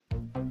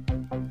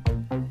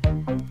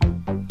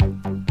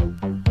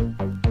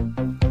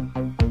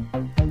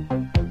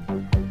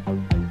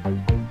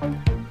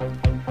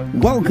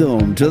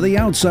Welcome to the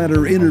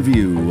OutSider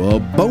Interview, a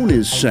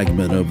bonus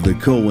segment of the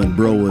Cohen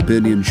Bro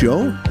Opinion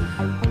Show.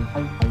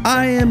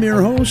 I am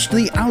your host,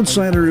 the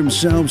OutSider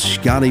himself,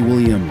 Scotty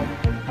William.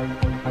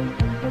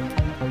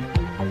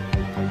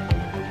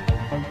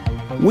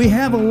 We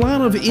have a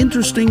lot of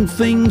interesting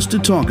things to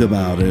talk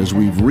about as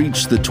we've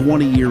reached the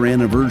 20-year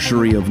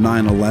anniversary of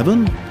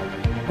 9/11.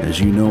 As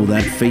you know,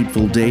 that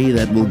fateful day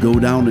that will go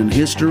down in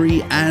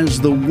history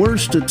as the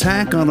worst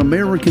attack on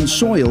American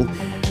soil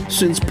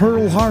since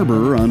Pearl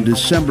Harbor on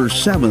December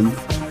 7th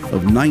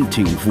of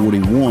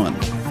 1941.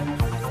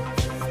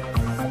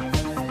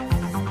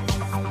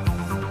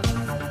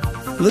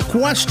 The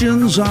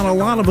questions on a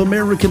lot of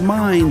American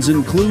minds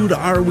include,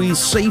 are we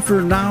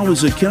safer now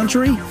as a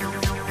country?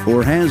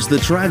 Or has the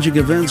tragic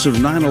events of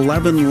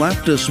 9/11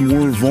 left us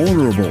more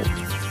vulnerable?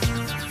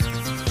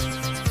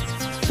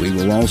 We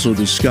will also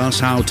discuss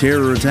how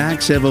terror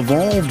attacks have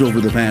evolved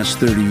over the past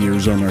 30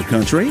 years on our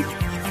country.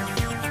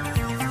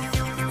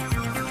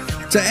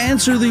 To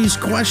answer these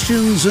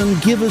questions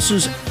and give us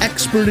his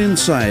expert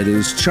insight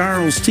is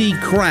Charles T.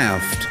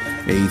 Kraft,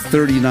 a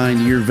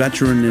 39-year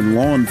veteran in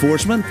law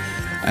enforcement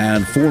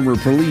and former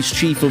police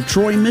chief of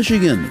Troy,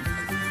 Michigan,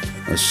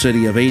 a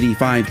city of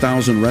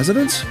 85,000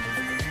 residents.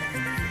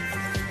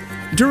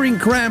 During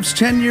Kraft's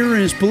tenure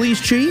as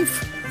police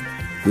chief,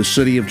 the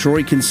city of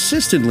Troy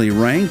consistently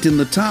ranked in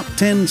the top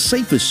 10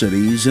 safest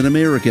cities in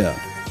America.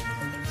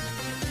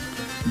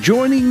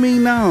 Joining me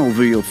now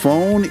via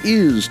phone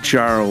is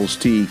Charles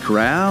T.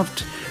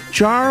 Kraft.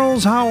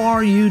 Charles, how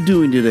are you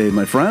doing today,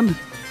 my friend?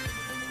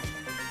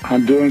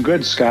 I'm doing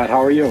good, Scott.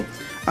 How are you?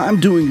 I'm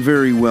doing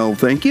very well,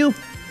 thank you.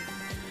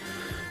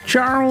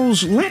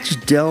 Charles, let's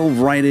delve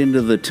right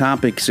into the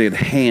topics at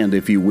hand,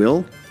 if you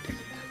will.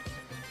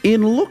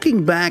 In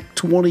looking back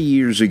 20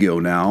 years ago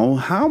now,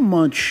 how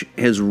much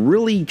has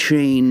really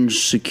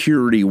changed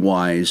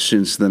security-wise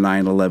since the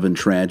 9/11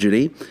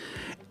 tragedy?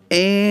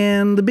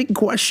 And the big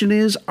question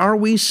is, are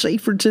we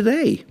safer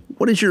today?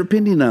 What is your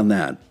opinion on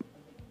that?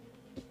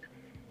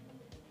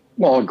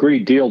 Well, a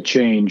great deal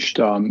changed.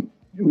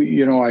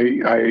 We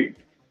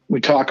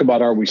talk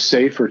about, are we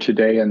safer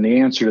today? And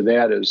the answer to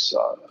that is,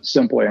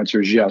 simple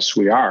answer is yes,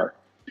 we are.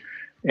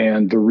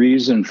 And the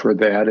reason for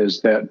that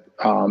is that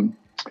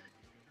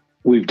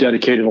we've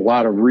dedicated a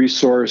lot of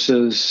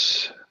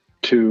resources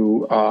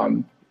to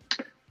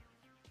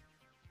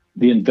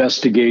the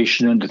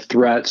investigation into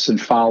threats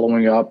and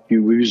following up. We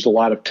used a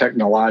lot of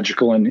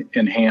technological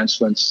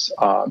enhancements.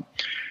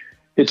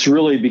 It's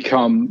really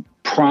become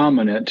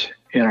prominent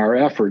in our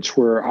efforts,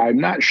 where I'm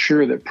not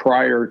sure that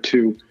prior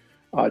to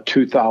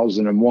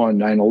 2001,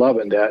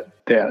 9/11,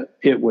 that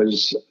it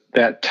was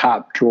that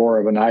top drawer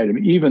of an item,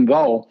 even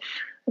though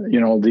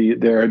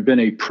there had been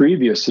a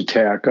previous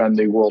attack on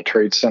the World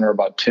Trade Center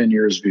about 10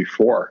 years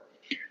before.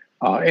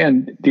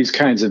 And these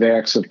kinds of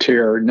acts of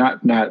terror,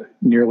 not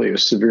nearly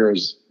as severe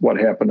as what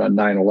happened on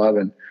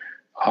 9/11,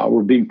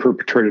 were being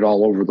perpetrated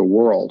all over the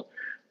world.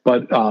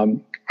 But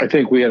I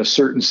think we had a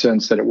certain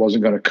sense that it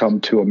wasn't going to come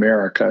to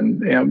America.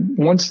 And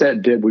once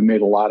that did, we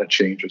made a lot of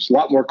changes, a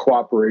lot more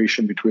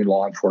cooperation between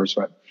law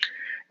enforcement.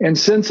 And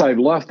since I've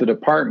left the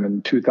department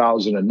in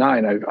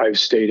 2009, I've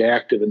stayed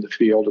active in the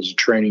field as a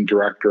training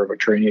director of a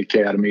training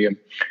academy, and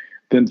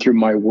then through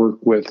my work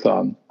with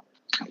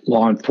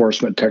law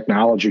enforcement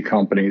technology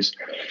companies.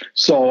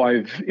 So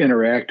I've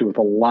interacted with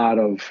a lot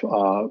of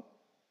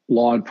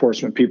law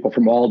enforcement people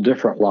from all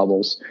different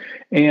levels.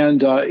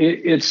 And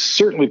it's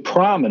certainly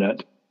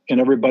prominent in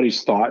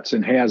everybody's thoughts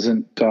and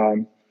hasn't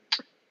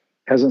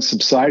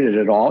subsided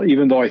at all,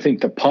 even though I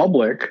think the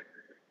public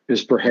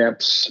is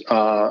perhaps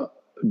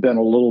been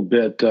a little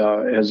bit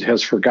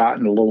has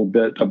forgotten a little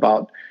bit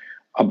about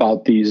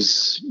the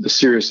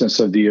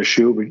seriousness of the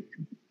issue,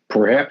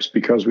 perhaps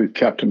because we've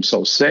kept them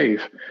so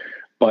safe.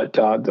 But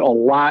a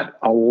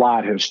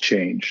lot has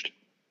changed.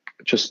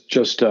 It's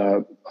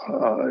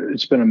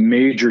been a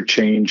major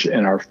change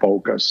in our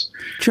focus.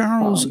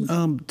 Charles,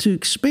 to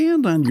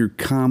expand on your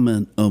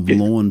comment of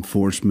law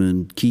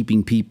enforcement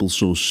keeping people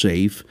so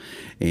safe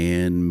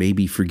and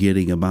maybe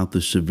forgetting about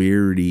the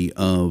severity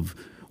of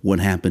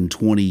what happened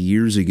 20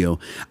 years ago.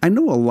 I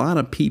know a lot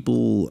of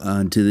people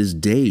to this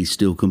day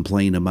still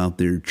complain about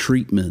their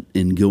treatment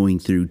in going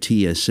through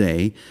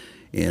TSA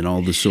and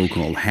all the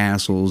so-called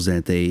hassles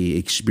that they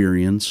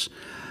experience.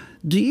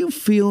 Do you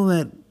feel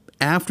that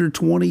after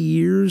 20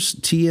 years,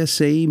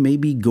 TSA may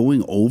be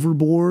going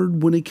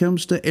overboard when it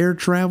comes to air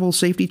travel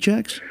safety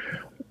checks?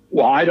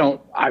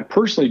 Well, I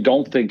personally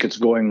don't think it's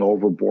going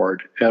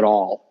overboard at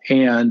all.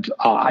 And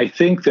I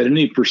think that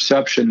any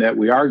perception that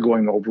we are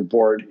going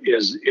overboard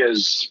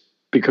is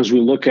because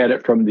we look at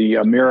it from the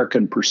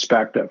American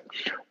perspective,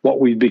 what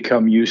we've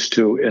become used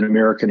to in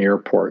American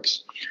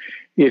airports.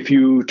 If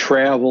you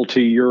travel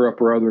to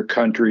Europe or other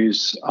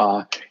countries,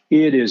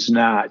 it is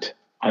not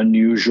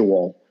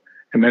unusual.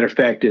 As a matter of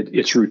fact,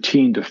 it's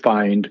routine to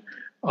find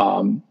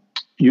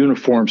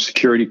uniformed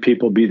security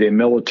people, be they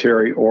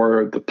military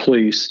or the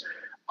police,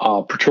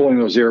 patrolling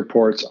those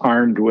airports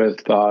armed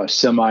with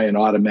semi and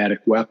automatic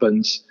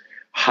weapons,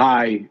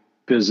 high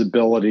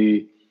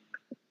visibility,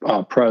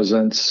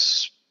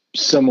 presence,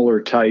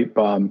 similar type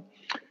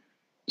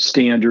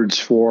standards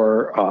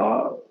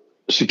for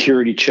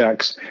security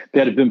checks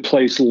that have been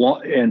placed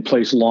in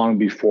place long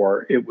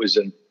before it was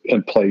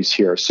in place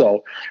here.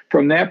 So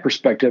from that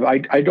perspective,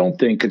 I don't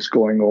think it's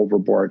going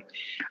overboard.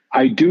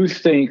 I do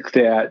think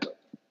that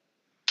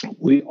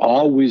we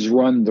always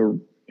run the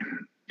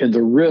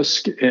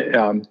risk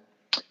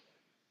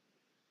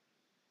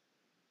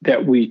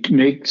that we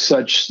make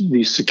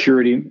these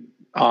security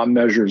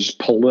measures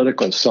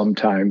political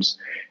sometimes,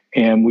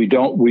 and we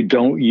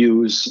don't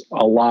use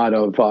a lot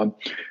of.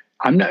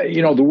 I'm not,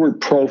 the word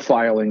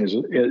profiling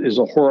is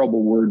a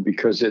horrible word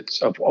because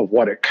it's of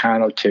what it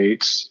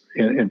connotates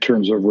in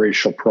terms of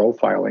racial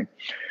profiling.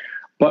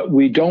 But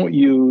we don't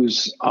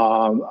use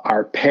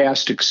our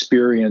past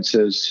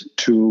experiences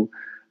to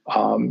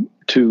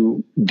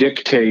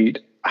dictate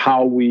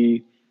how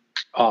we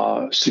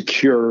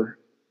secure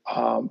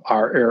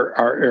our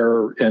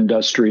air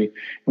industry,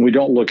 and we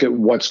don't look at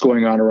what's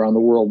going on around the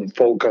world and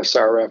focus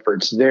our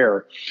efforts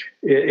there.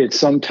 It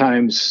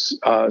sometimes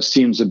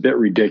seems a bit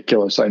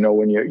ridiculous. I know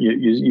when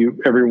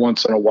you every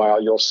once in a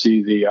while you'll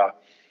see the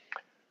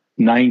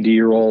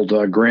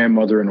 90-year-old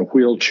grandmother in a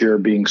wheelchair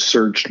being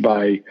searched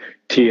by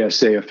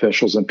TSA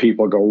officials, and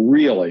people go,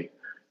 really,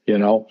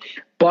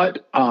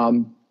 But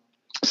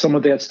some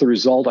of that's the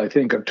result, I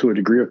think, to a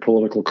degree of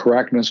political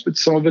correctness, but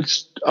some of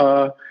it's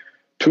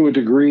to a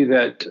degree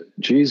that,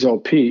 geez, oh,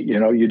 Pete,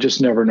 you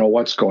just never know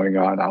what's going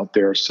on out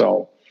there.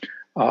 So,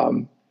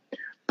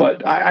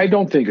 but I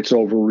don't think it's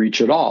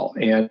overreach at all.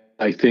 And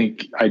I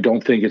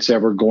don't think it's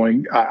ever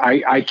going,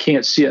 I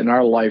can't see it in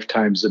our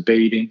lifetimes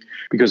abating,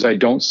 because I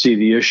don't see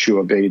the issue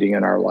abating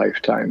in our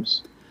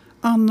lifetimes.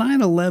 On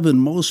 9/11,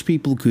 most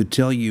people could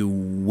tell you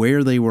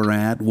where they were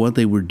at, what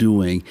they were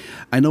doing.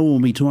 I know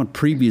when we talked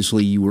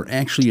previously, you were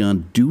actually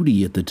on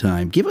duty at the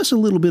time. Give us a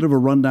little bit of a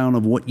rundown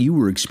of what you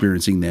were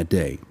experiencing that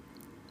day.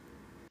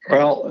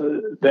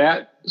 Well,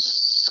 that,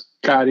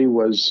 Scotty,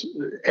 was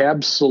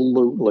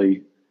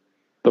absolutely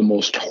the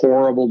most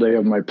horrible day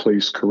of my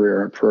police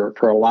career for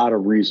a lot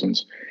of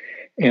reasons.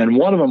 And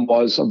one of them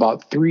was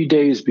about 3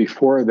 days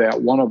before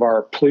that, one of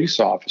our police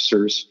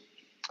officers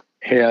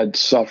had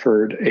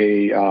suffered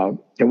it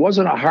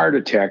wasn't a heart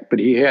attack, but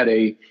he had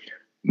a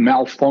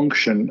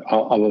malfunction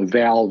of a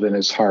valve in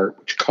his heart,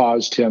 which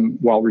caused him,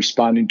 while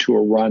responding to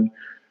a run,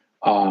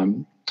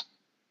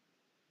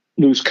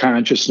 lose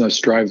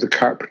consciousness, drive the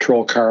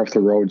patrol car off the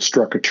road,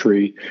 struck a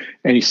tree,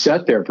 and he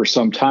sat there for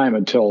some time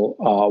until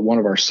one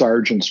of our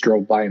sergeants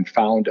drove by and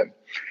found him.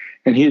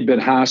 And he had been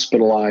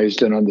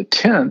hospitalized, and on the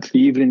 10th, the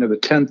evening of the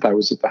 10th, I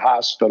was at the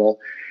hospital,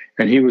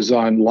 and he was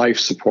on life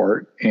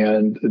support,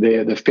 and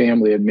the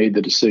family had made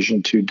the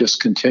decision to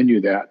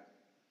discontinue that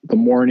the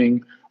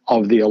morning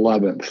of the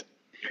 11th.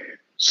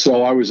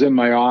 So I was in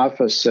my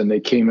office, and they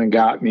came and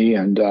got me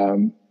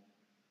and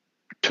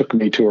took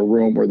me to a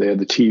room where they had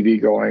the TV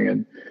going,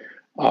 and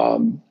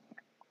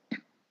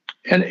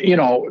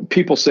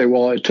people say,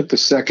 well, it took the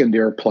second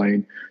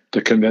airplane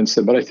to convince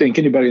them, but I think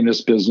anybody in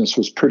this business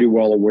was pretty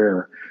well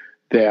aware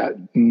that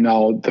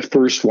no, the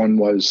first one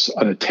was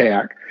an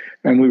attack.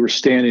 And we were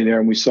standing there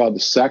and we saw the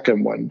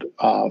second one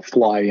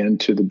fly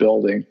into the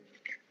building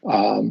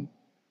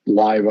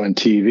live on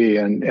TV.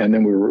 And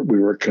then we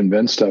were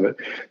convinced of it.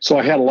 So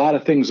I had a lot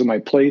of things on my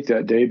plate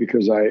that day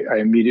because I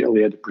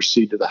immediately had to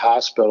proceed to the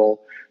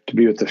hospital to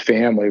be with the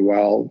family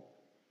while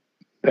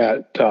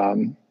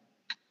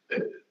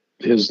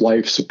his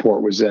life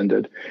support was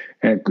ended.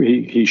 And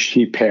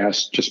he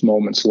passed just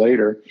moments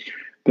later.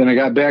 Then I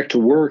got back to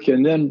work,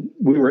 and then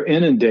we were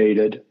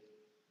inundated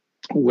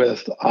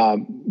with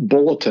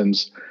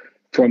bulletins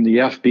from the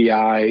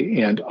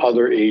FBI and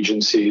other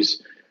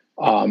agencies.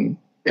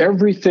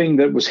 Everything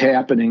that was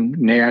happening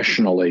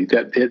nationally,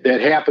 that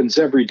happens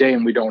every day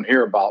and we don't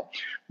hear about,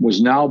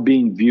 was now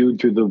being viewed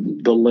through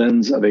the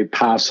lens of a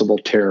possible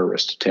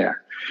terrorist attack.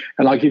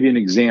 And I'll give you an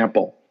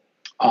example.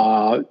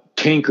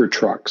 Tanker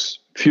trucks,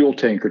 fuel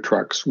tanker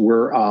trucks,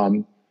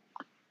 are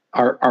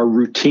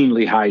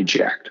routinely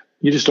hijacked.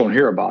 You just don't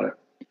hear about it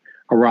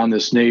around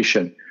this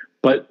nation.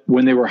 But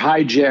when they were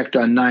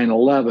hijacked on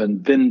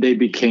 9/11, then they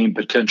became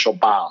potential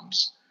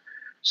bombs.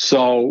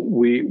 So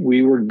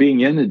we were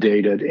being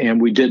inundated, and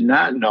we did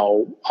not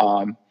know.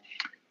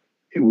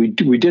 We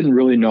didn't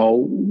really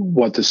know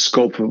what the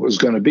scope of it was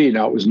going to be.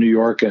 Now, it was New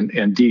York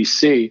and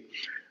D.C.,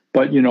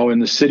 but in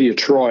the city of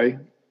Troy,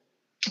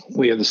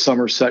 we have the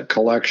Somerset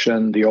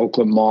Collection, the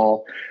Oakland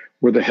Mall.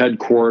 We're the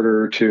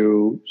headquarter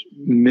to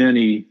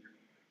many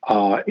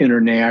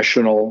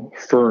international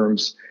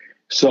firms.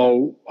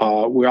 So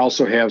we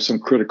also have some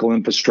critical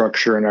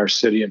infrastructure in our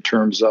city in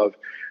terms of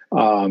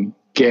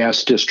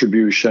gas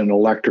distribution,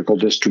 electrical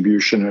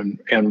distribution,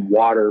 and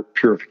water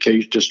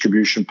purification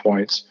distribution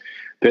points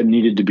that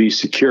needed to be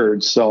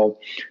secured. So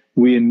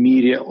we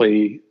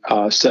immediately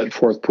set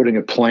forth putting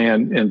a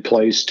plan in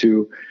place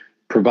to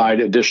provide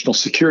additional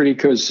security,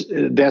 because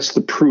that's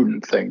the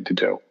prudent thing to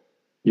do,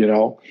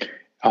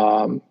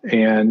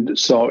 and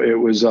so it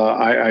was,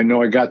 I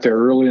know I got there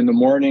early in the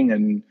morning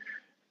and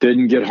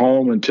didn't get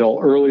home until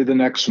early the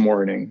next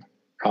morning.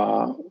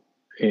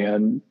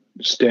 and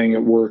staying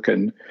at work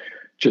and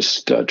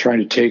just trying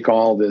to take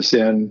all this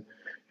in.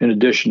 In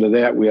addition to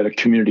that, we had a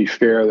community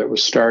fair that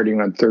was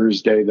starting on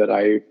Thursday that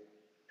I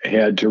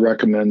had to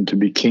recommend to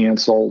be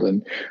canceled,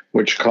 and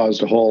which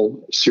caused a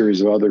whole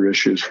series of other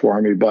issues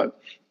for me. But,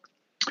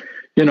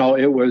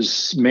 it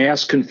was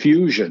mass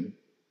confusion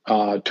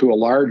to a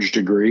large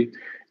degree,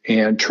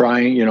 and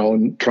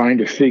trying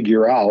to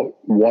figure out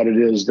what it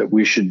is that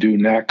we should do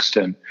next.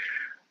 And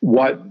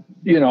what,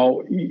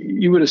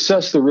 you would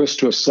assess the risk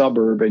to a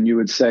suburb and you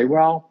would say,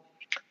 well,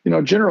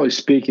 generally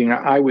speaking,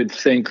 I would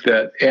think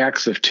that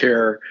acts of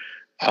terror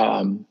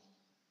are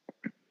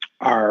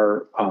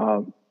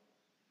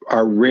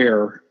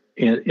rare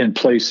in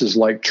places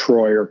like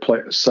Troy or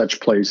such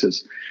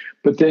places.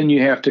 But then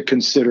you have to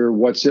consider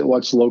what's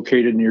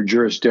located in your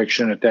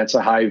jurisdiction. If that's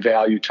a high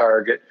value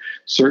target,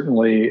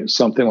 certainly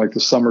something like the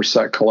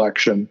Somerset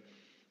collection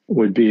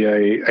would be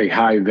a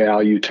high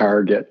value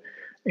target,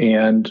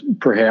 and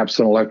perhaps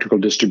an electrical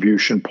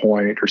distribution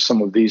point or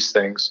some of these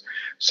things.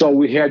 So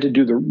we had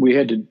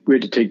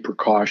to take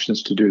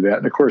precautions to do that.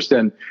 And of course,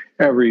 then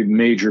every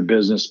major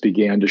business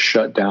began to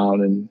shut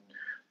down, and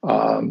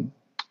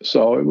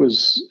so it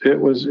was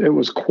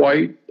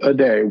quite a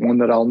day, one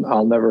that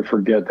I'll never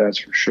forget. That's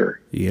for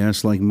sure.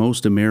 Yes, like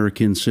most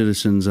American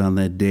citizens on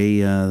that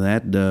day,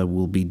 that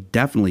will be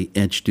definitely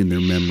etched in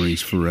their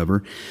memories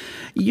forever.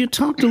 You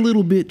talked a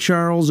little bit,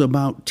 Charles,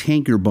 about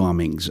tanker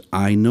bombings.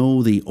 I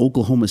know the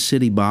Oklahoma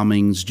City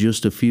bombings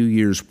just a few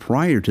years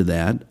prior to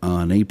that,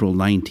 on April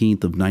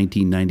 19th of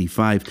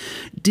 1995.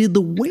 Did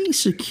the way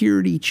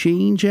security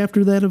change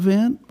after that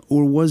event?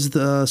 Or was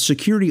the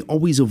security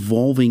always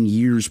evolving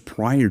years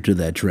prior to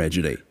that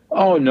tragedy?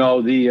 Oh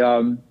no, the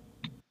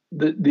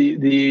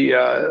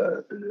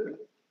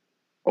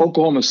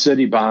Oklahoma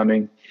City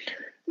bombing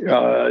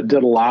did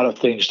a lot of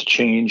things to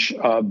change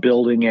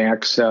building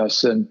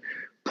access and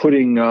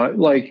putting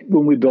like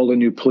when we build a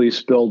new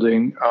police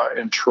building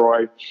in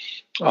Troy,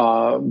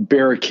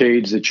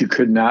 barricades that you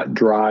could not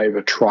drive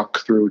a truck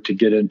through to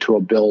get into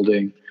a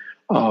building.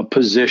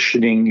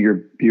 Positioning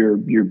your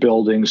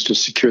buildings to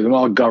secure them,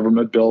 all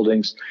government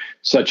buildings,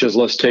 such as,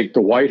 let's take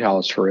the White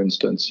House, for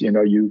instance.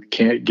 You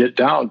can't get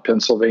down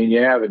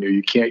Pennsylvania Avenue.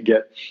 You can't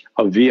get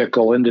a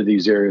vehicle into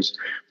these areas,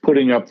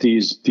 putting up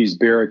these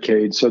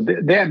barricades. So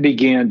that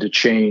began to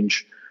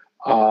change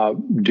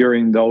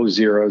during those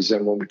eras.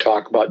 And when we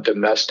talk about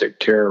domestic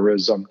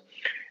terrorism,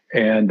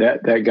 and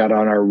that got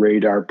on our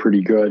radar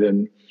pretty good.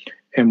 And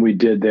we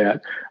did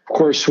that. Of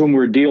course, when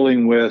we're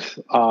dealing with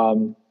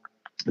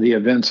the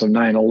events of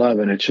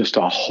 9/11, it's just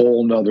a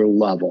whole nother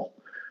level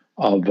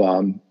of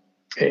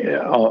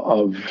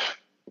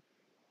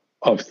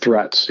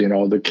threats.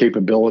 The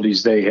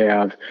capabilities they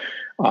have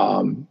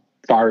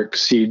far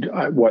exceed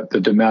what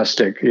the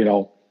domestic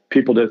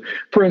people did.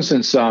 For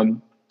instance,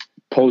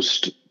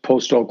 post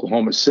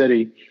Oklahoma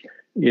City,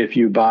 if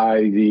you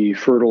buy the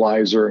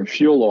fertilizer and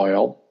fuel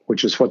oil,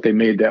 which is what they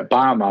made that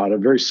bomb out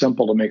of, very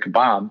simple to make a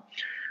bomb,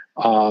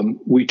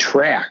 we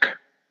track.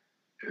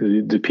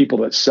 The people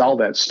that sell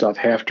that stuff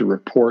have to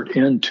report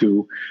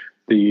into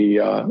the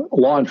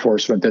law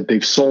enforcement that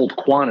they've sold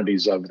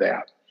quantities of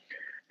that.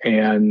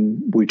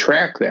 And we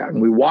track that and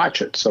we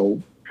watch it.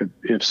 So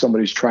if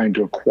somebody's trying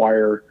to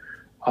acquire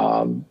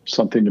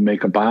something to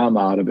make a bomb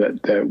out of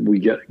it, that we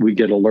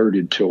get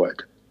alerted to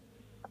it.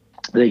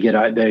 They get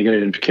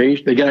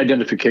identification. They get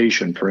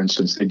identification, for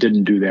instance. They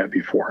didn't do that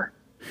before.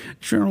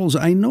 Charles,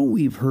 I know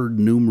we've heard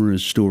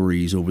numerous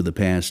stories over the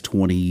past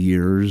 20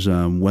 years,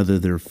 whether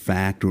they're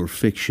fact or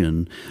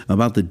fiction,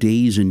 about the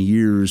days and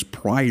years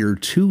prior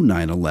to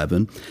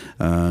 9/11,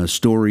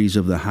 stories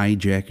of the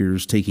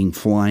hijackers taking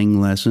flying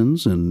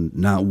lessons and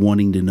not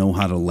wanting to know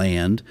how to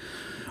land,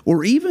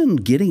 or even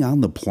getting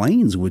on the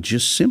planes with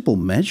just simple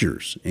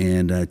measures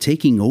and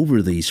taking over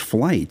these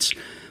flights.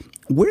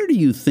 Where do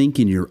you think,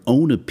 in your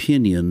own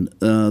opinion,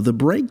 the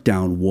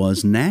breakdown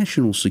was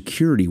national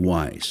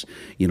security-wise?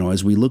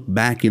 As we look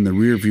back in the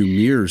rearview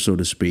mirror, so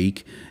to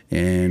speak,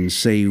 and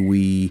say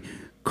we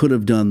could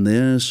have done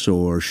this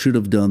or should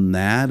have done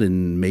that,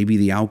 and maybe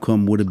the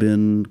outcome would have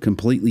been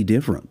completely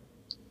different.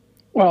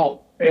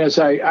 Well, as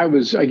I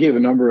gave a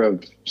number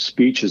of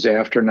speeches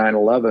after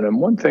 9/11,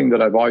 and one thing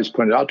that I've always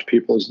pointed out to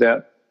people is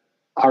that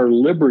our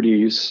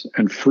liberties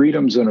and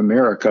freedoms in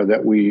America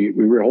that we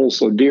hold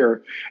so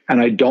dear, and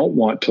I don't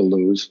want to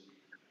lose,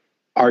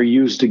 are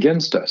used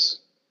against us.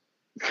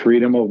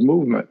 Freedom of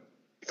movement.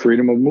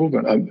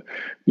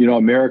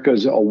 America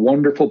is a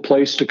wonderful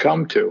place to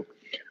come to.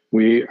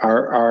 We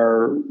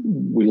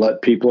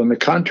let people in the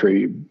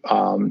country.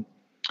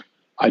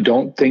 I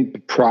don't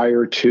think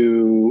prior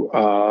to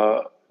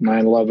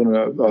 9/11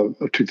 of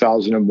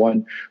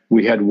 2001,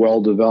 we had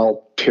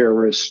well-developed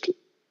terrorist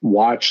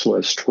watch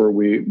list where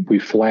we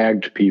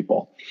flagged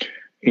people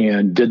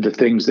and did the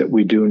things that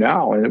we do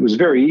now. And it was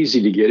very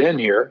easy to get in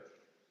here.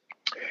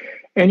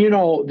 And,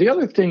 the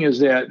other thing is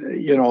that,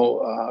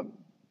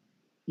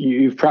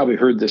 you've probably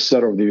heard this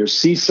said over the years,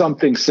 see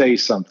something, say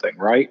something,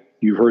 right?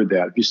 You've heard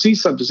that. If you see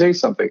something, say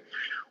something.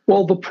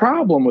 Well, the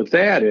problem with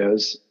that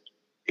is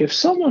if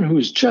someone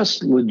who's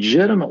just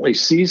legitimately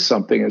sees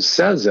something and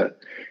says it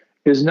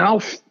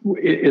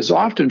is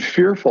often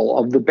fearful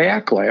of the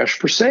backlash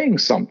for saying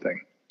something.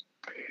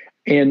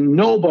 And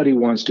nobody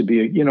wants to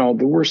be, the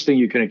worst thing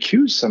you can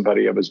accuse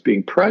somebody of is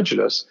being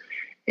prejudiced.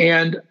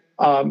 And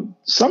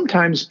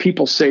sometimes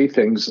people say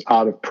things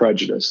out of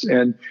prejudice,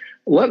 and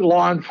let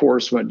law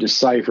enforcement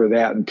decipher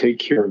that and take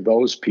care of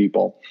those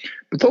people.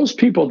 But those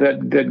people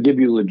that give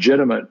you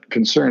legitimate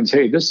concerns,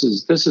 hey, this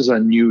is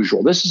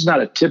unusual. This is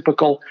not a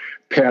typical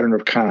pattern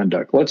of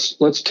conduct.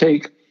 Let's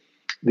take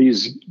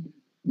these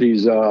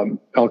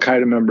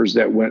Al-Qaeda members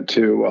that went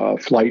to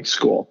flight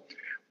school.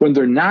 When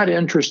they're not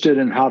interested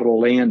in how to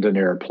land an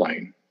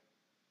airplane,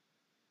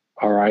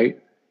 all right,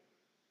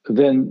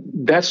 then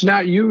that's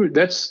not you.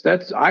 That's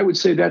I would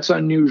say that's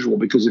unusual,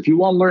 because if you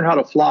want to learn how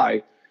to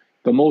fly,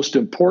 the most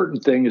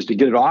important thing is to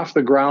get it off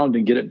the ground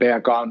and get it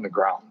back on the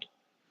ground.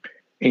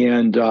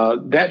 And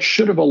that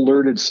should have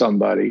alerted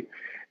somebody.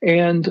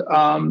 And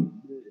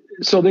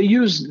so they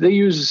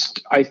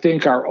used, I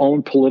think, our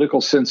own political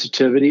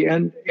sensitivity,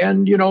 and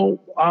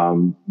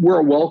we're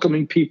a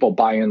welcoming people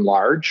by and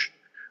large.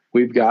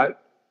 We've got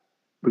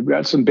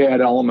some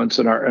bad elements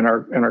in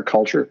our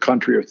culture. A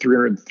country of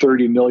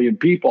 330 million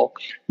people,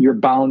 you're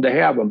bound to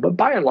have them. But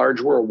by and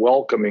large, we're a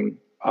welcoming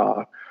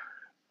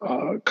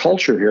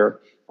culture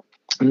here.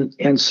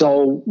 And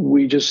so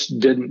we just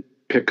didn't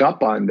pick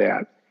up on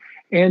that.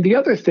 And the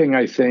other thing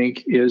I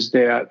think is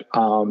that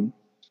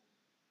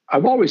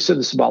I've always said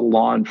this about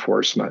law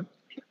enforcement.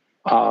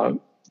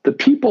 The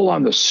people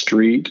on the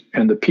street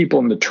and the people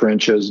in the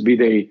trenches, be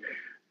they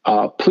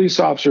police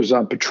officers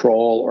on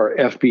patrol or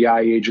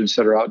FBI agents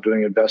that are out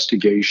doing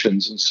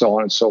investigations and so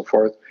on and so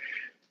forth,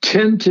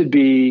 tend to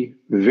be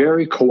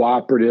very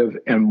cooperative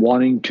and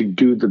wanting to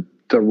do the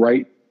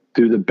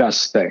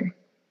best thing,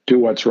 do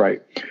what's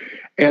right.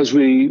 As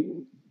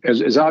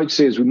I would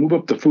say, as we move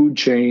up the food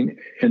chain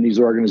in these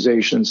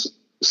organizations,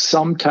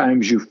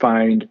 sometimes you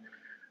find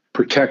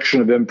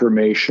protection of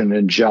information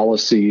and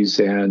jealousies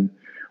and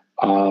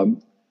the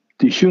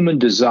human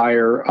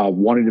desire of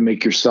wanting to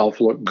make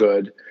yourself look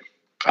good,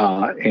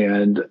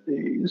 and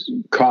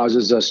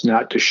causes us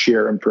not to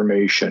share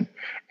information.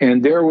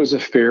 And there was a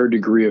fair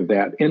degree of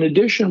that. In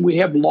addition, we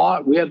had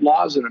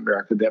laws in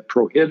America that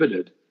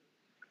prohibited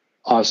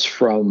us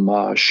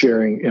from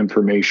sharing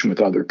information with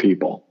other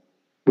people,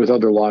 with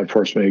other law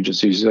enforcement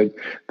agencies. Like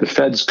the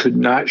feds could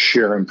not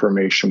share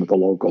information with the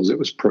locals. It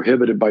was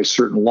prohibited by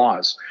certain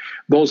laws.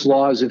 Those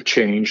laws have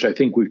changed. I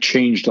think we've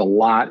changed a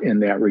lot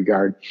in that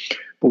regard,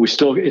 but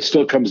it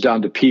still comes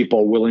down to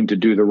people willing to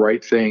do the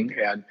right thing.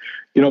 And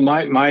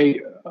I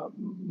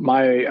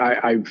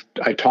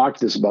talked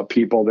this about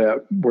people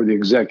that were the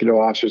executive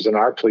officers in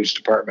our police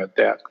department,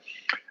 that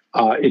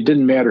it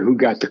didn't matter who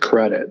got the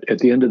credit. At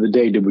the end of the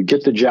day, did we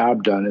get the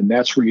job done? And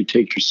that's where you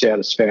take your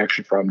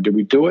satisfaction from. Did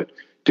we do it?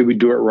 Did we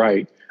do it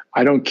right?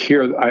 I don't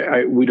care.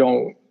 I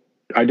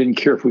didn't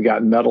care if we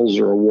got medals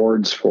or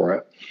awards for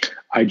it.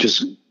 I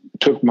just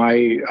took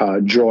my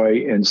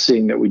joy in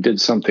seeing that we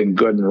did something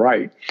good and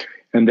right.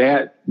 And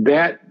that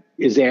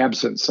is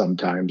absent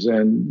sometimes.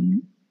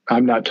 And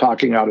I'm not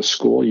talking out of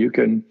school. You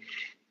can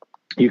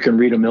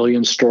read a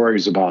million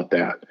stories about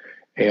that.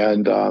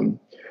 And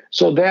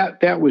so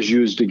that was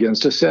used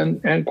against us.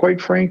 And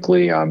quite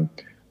frankly, I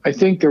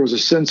think there was a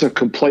sense of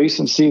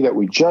complacency that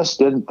we just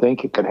didn't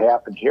think it could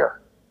happen here.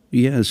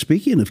 Yeah,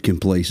 speaking of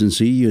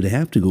complacency, you'd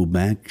have to go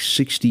back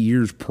 60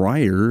 years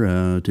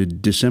prior to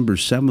December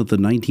 7th of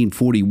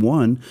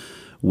 1941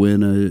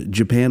 when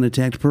Japan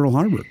attacked Pearl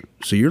Harbor.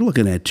 So you're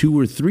looking at 2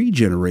 or 3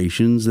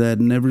 generations that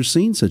had never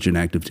seen such an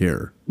act of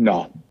terror.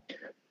 No.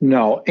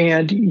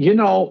 And,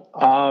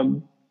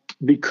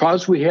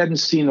 because we hadn't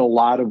seen a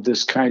lot of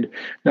this kind of,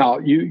 now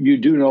you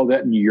do know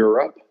that in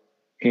Europe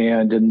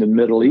and in the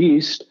Middle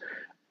East,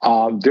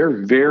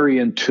 they're very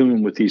in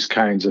tune with these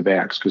kinds of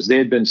acts because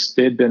they'd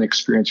been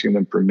experiencing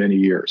them for many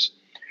years.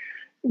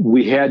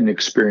 We hadn't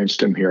experienced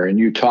them here. And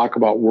you talk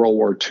about World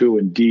War II,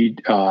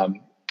 indeed,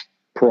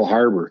 Pearl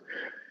Harbor.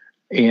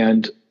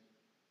 And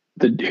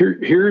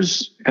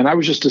and I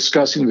was just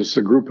discussing this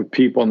with a group of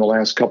people in the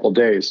last couple of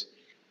days.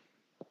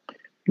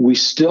 We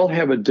still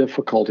have a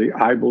difficulty,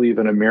 I believe,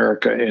 in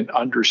America in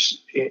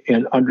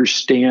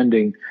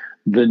understanding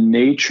the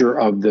nature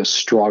of this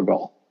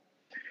struggle.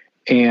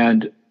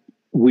 And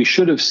we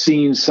should have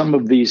seen some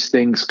of these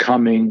things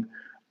coming.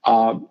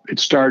 It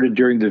started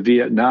during the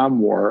Vietnam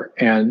War,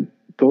 and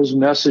those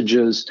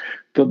messages,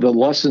 the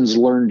lessons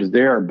learned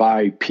there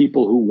by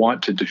people who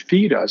want to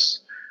defeat us,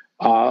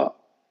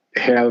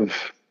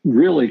 have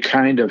really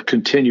kind of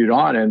continued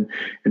on, and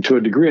to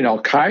a degree, and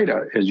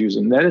Al-Qaeda is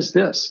using. That is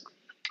this.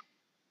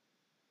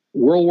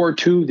 World War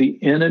II, the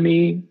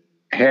enemy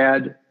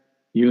had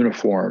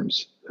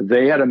uniforms.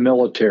 They had a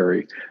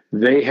military.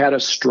 They had a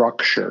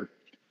structure.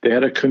 They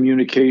had a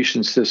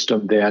communication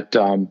system that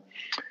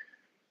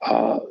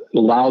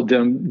allowed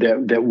them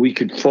that we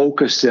could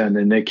focus in,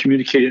 and they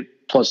communicated.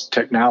 Plus,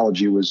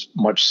 technology was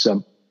much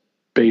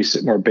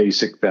more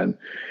basic then,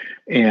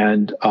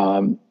 and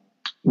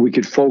we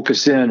could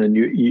focus in, and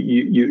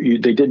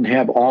they didn't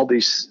have all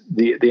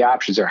the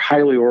options. They're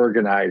highly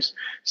organized.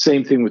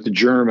 Same thing with the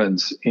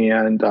Germans,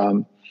 and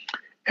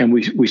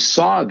we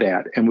saw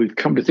that, and we've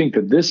come to think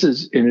that this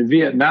is in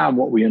Vietnam.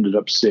 What we ended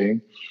up seeing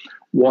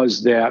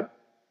was that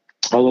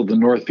although the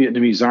North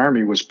Vietnamese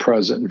Army was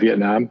present in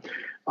Vietnam,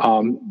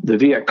 the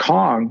Viet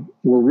Cong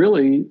were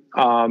really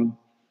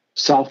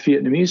South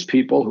Vietnamese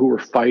people who were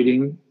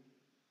fighting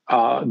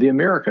the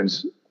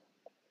Americans.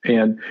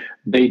 And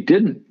they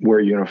didn't wear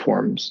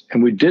uniforms,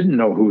 and we didn't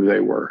know who they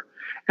were.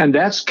 And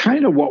that's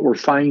kind of what we're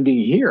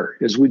finding here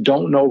is we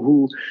don't know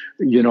who,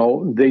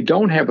 they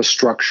don't have a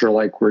structure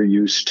like we're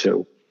used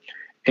to.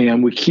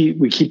 And we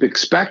keep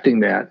expecting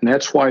that. And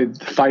that's why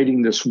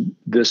fighting this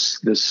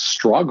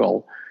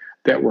struggle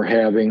that we're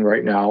having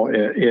right now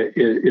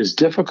is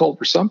difficult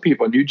for some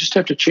people. And you just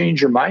have to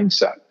change your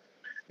mindset.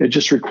 It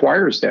just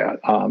requires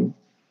that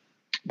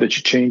you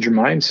change your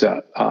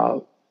mindset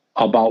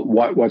about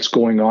what's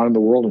going on in the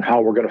world and how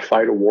we're going to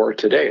fight a war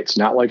today. It's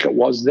not like it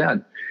was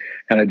then.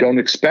 And I don't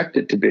expect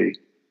it to be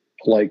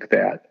like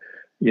that,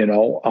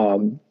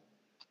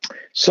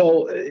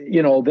 So,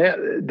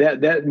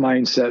 that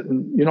mindset,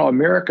 and,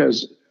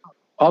 America's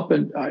up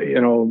and,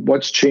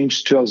 what's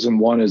changed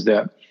 2001 is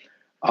that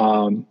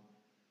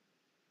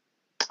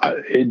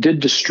it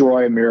did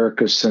destroy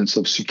America's sense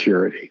of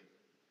security.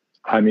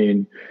 I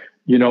mean,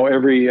 you go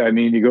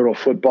to a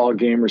football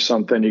game or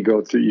something,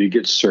 you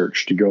get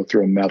searched, you go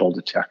through a metal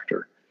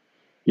detector,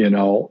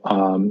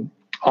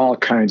 all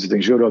kinds of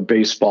things. You go to a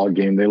baseball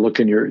game, they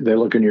look in your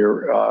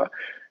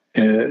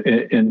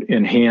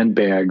in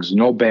handbags,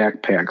 no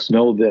backpacks,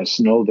 no this,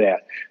 no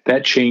that.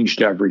 That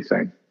changed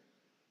everything.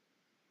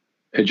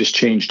 It just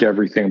changed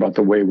everything about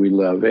the way we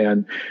live.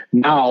 And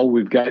now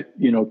we've got,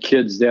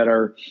 kids that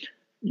are,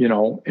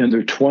 in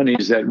their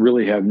 20s that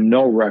really have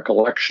no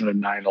recollection of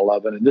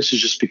 9/11. And this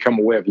has just become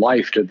a way of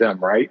life to them,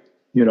 right?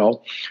 To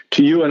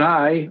you and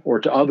I,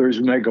 or to others,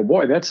 we might go,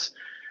 boy, that's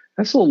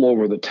a little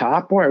over the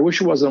top. Boy, I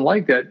wish it wasn't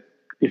like that.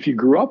 If you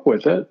grew up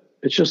with it,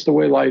 it's just the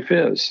way life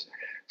is.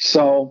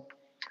 So,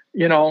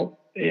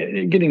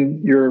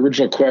 getting your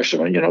original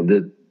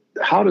question,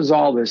 how does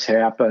all this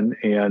happen?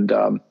 And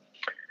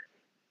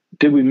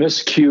did we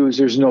miss cues?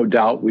 There's no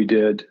doubt we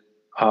did.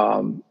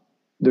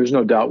 There's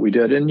no doubt we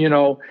did. And,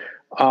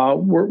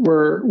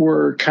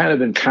 we're kind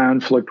of in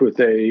conflict with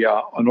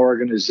an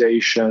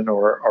organization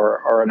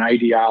or an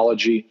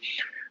ideology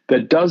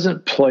that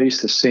doesn't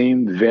place the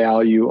same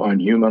value on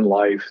human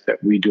life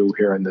that we do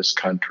here in this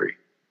country.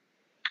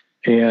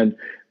 And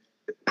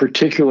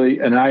particularly,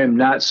 and I am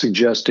not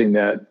suggesting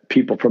that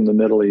people from the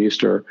Middle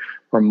East or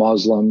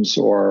Muslims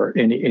or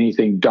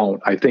anything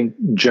don't. I think,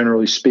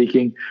 generally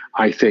speaking,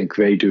 I think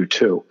they do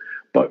too.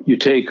 But you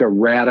take a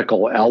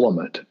radical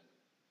element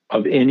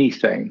of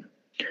anything,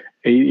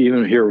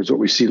 even here is what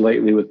we see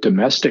lately with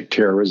domestic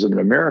terrorism in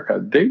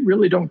America. They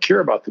really don't care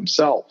about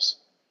themselves.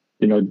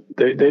 They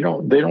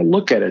don't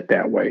look at it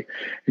that way.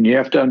 And you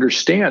have to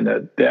understand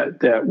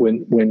that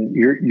when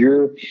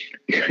you're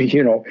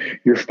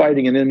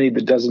fighting an enemy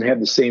that doesn't have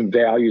the same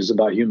values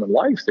about human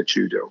life that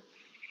you do.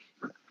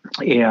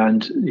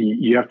 And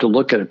you have to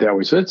look at it that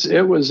way. So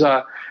it was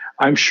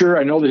I'm sure,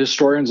 I know the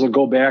historians will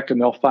go back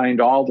and they'll find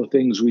all the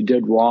things we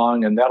did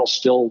wrong, and that'll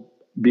still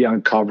be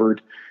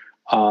uncovered.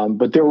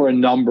 But there were a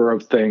number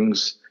of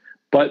things,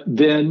 but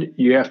then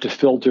you have to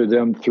filter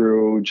them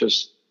through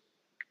just,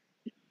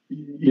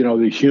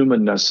 the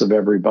humanness of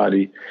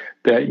everybody,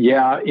 that,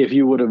 if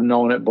you would have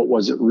known it, but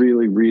was it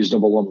really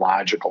reasonable and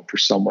logical for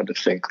someone to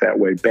think that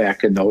way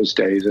back in those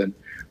days? And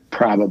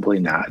probably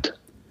not.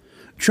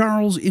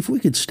 Charles, if we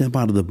could step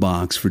out of the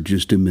box for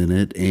just a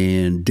minute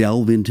and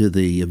delve into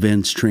the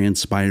events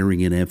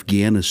transpiring in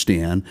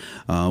Afghanistan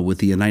with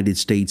the United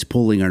States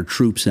pulling our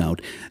troops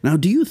out. Now,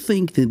 do you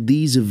think that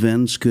these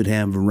events could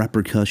have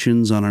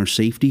repercussions on our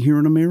safety here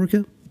in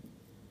America?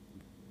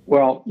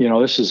 Well,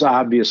 this is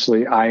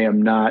obviously, I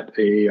am not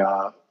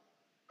an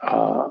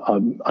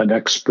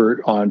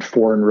expert on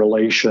foreign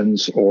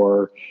relations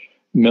or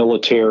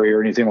military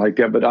or anything like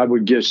that, but I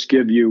would just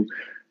give you,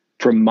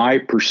 from my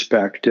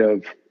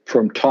perspective,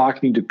 from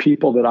talking to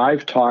people that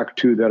I've talked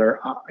to that are,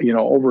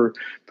 over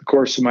the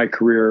course of my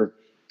career,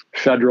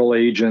 federal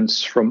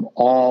agents from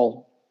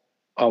all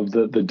of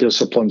the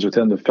disciplines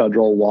within the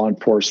federal law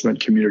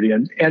enforcement community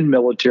and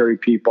military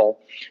people,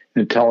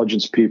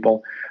 intelligence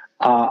people,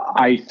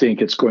 I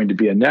think it's going to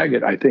be a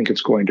negative. I think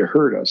it's going to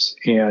hurt us.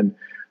 And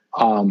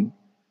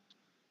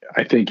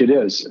I think it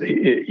is.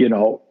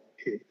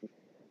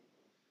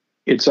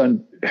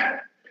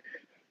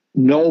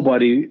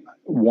 Nobody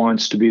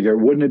wants to be there.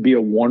 Wouldn't it be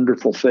a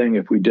wonderful thing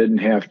if we didn't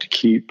have to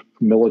keep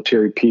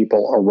military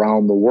people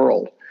around the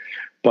world?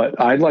 But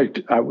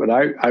what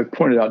I've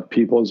pointed out to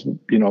people is,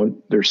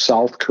 there's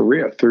South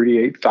Korea,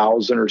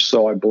 38,000 or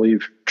so, I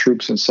believe,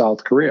 troops in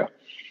South Korea.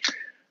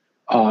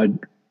 And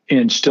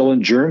still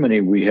in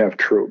Germany, we have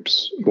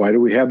troops. Why do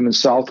we have them in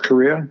South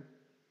Korea?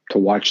 To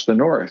watch the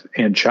North,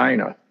 and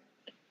China.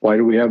 Why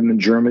do we have them in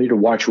Germany? To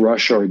watch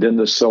Russia or then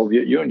the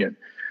Soviet Union.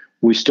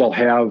 We still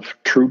have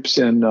troops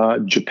in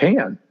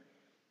Japan,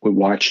 We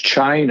watch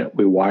China.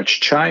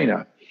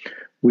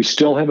 We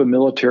still have a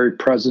military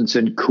presence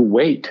in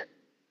Kuwait,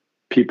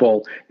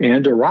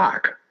 and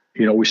Iraq.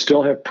 We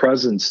still have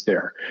presence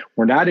there.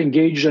 We're not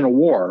engaged in a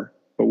war,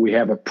 but we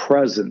have a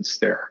presence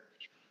there.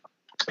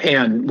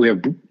 And we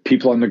have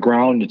people on the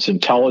ground. It's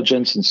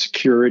intelligence and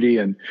security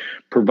and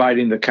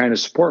providing the kind of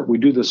support. We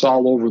do this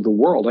all over the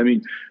world. I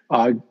mean,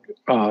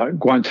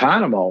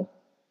 Guantanamo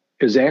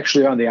is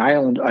actually on the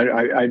island.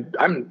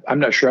 I'm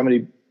not sure how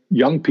many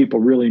young people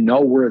really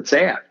know where it's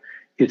at.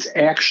 It's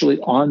actually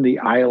on the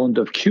island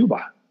of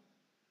Cuba.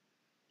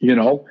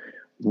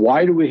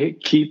 Why do we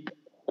keep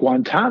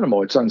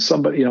Guantanamo? It's on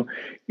somebody,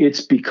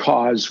 it's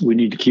because we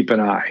need to keep an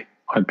eye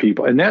on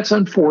people. And that's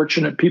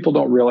unfortunate. People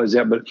don't realize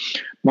that. But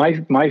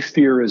my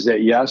fear is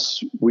that,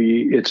 yes,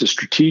 it's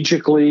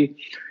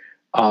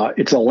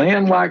a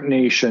landlocked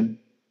nation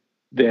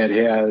that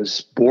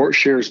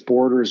shares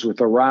borders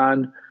with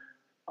Iran,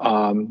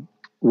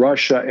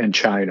 Russia, and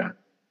China,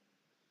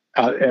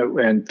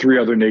 and three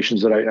other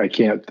nations that I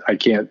can't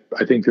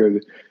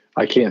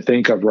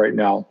think of right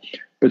now.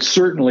 But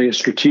certainly is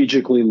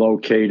strategically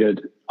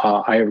located.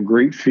 I have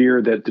great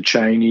fear that the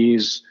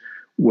Chinese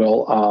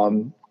will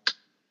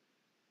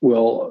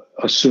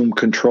assume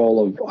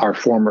control of our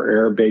former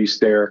air base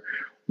there.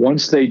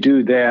 Once they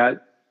do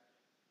that,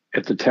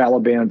 if the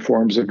Taliban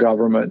forms a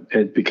government,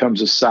 it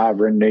becomes a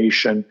sovereign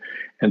nation,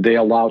 and they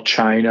allow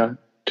China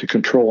to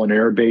control an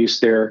air base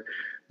there.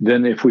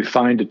 Then if we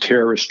find a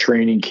terrorist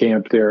training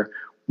camp there,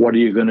 what are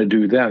you going to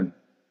do then?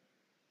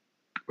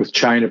 With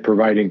China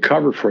providing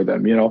cover for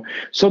them,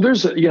 So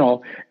there's,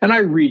 and I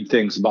read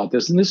things about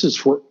this, and this is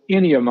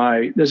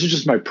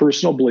just my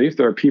personal belief.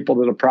 There are people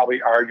that will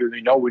probably argue,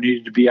 we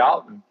needed to be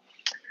out. And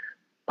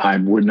I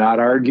would not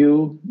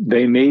argue.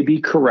 They may be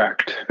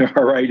correct,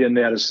 all right, in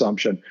that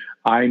assumption.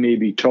 I may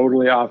be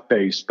totally off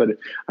base, but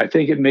I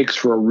think it makes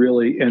for a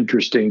really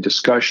interesting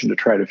discussion to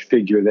try to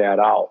figure that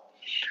out.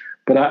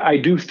 But I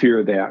do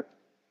fear that.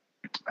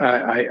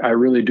 I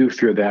really do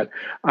fear that.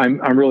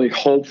 I'm really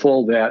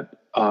hopeful that,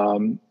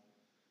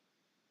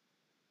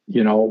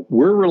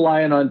 we're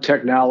relying on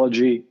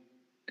technology,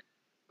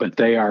 but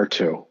they are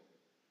too.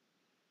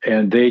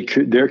 And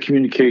their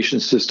communication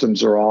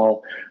systems are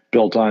all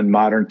built on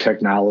modern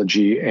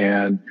technology.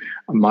 And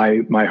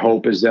my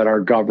hope is that our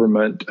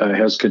government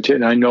has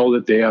continued. I know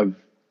that they have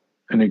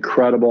an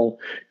incredible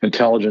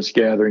intelligence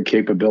gathering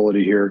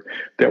capability here,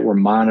 that we're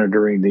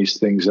monitoring these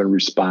things and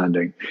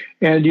responding.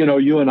 And,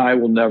 you and I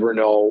will never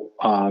know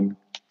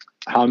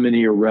how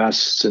many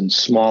arrests and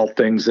small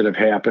things that have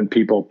happened,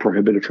 people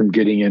prohibited from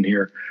getting in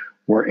here,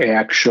 were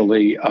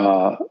actually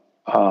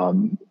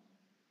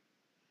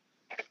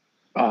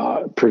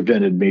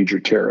prevented major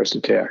terrorist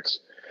attacks,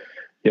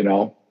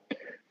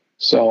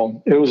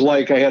 So it was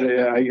like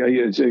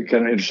it's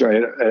kind of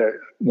interesting.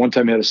 One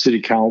time I had a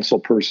city council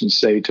person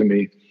say to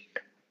me,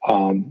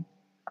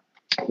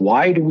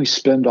 why do we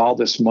spend all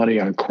this money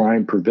on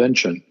crime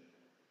prevention?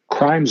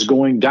 Crime's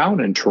going down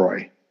in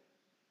Troy.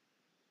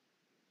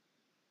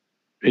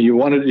 And you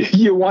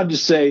wanted to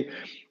say,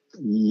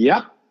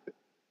 yep,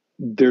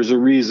 there's a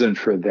reason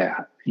for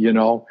that,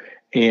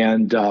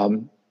 and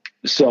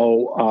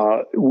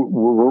so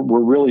we're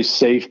really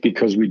safe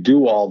because we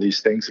do all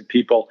these things, and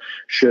people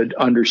should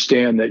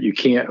understand that you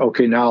can't.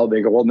 Okay, now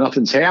they go, well,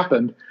 nothing's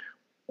happened.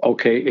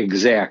 Okay,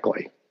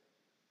 exactly.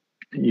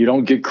 You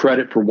don't get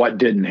credit for what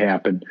didn't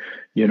happen.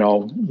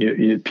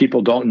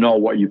 People don't know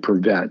what you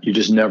prevent. You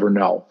just never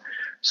know.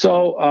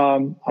 So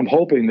I'm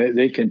hoping that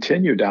they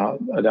continue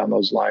down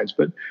those lines.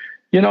 But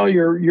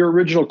your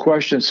original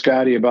question,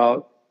 Scotty,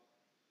 about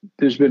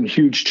there's been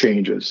huge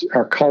changes.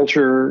 Our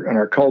culture,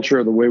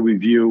 the way we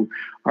view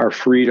our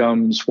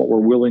freedoms, what we're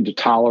willing to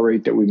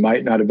tolerate that we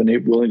might not have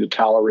been willing to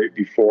tolerate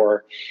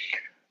before,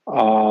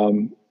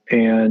 and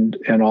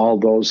all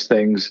those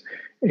things.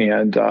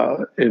 And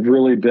it's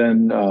really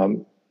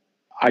been.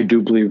 I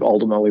do believe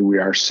ultimately we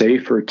are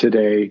safer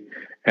today,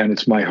 and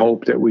it's my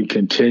hope that we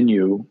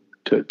continue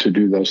to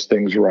do those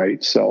things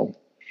right. So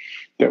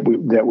that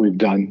we've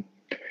done.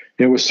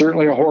 It was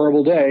certainly a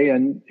horrible day,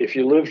 and if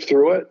you lived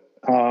through it,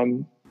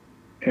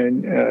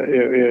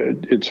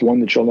 it's one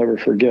that you'll never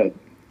forget.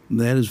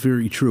 That is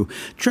very true.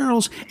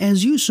 Charles,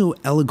 as you so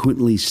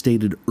eloquently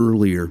stated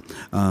earlier,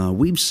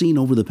 we've seen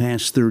over the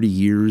past 30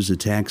 years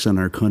attacks on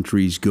our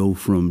countries go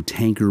from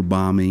tanker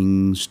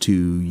bombings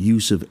to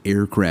use of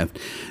aircraft.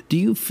 Do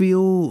you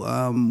feel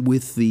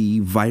with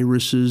the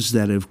viruses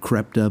that have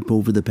crept up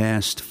over the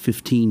past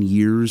 15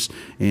 years,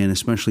 and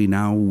especially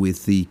now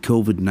with the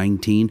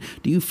COVID-19,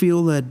 do you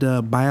feel that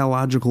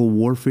biological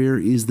warfare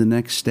is the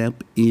next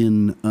step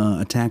in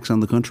attacks on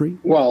the country?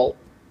 Well,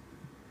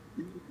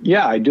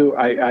 yeah, I do.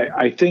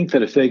 I think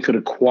that if they could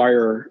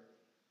acquire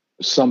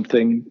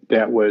something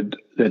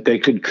that they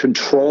could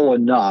control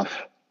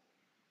enough,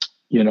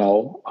 they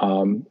don't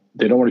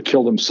want to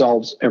kill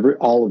themselves,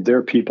 all of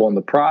their people in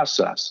the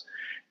process.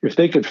 If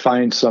they could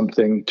find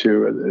something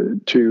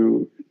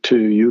to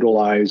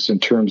utilize in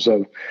terms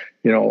of,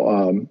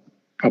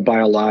 a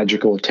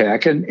biological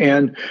attack,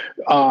 and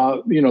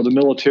the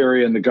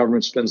military and the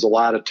government spends a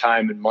lot of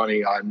time and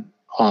money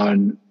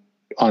on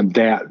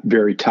that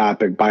very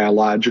topic,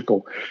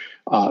 biological.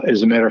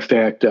 As a matter of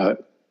fact,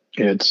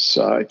 it's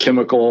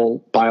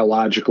chemical,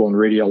 biological, and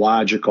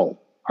radiological.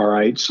 All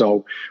right.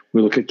 So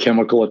we look at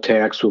chemical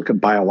attacks, we look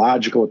at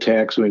biological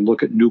attacks, and we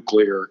look at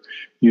nuclear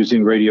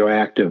using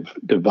radioactive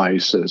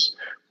devices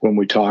when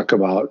we talk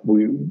about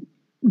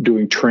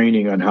doing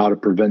training on how to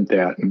prevent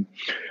that. And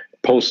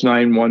post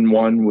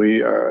 9/11,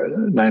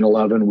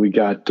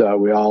 9/11,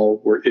 we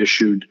all were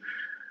issued,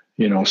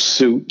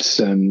 suits.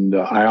 And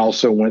I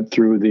also went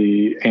through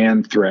the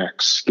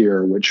anthrax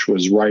scare, which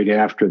was right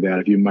after that,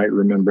 if you might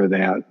remember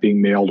that,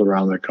 being mailed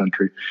around the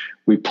country.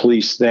 We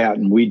policed that,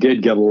 and we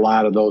did get a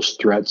lot of those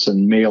threats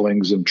and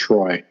mailings in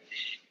Troy.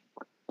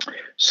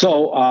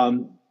 So,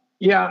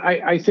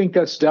 I think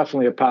that's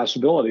definitely a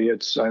possibility.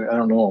 It's, I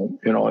don't know,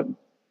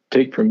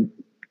 take from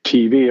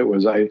TV, it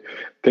was, I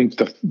think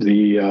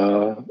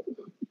the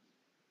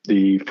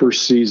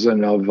first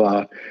season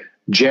of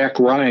Jack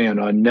Ryan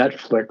on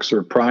Netflix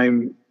or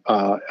Prime,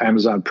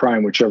 Amazon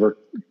Prime, whichever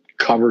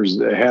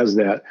has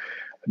that.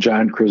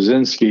 John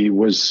Krasinski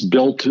was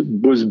built.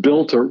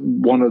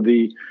 One of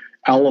the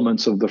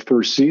elements of the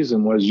first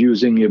season was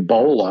using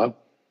Ebola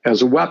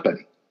as a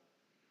weapon,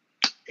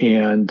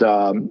 and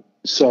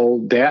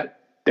so that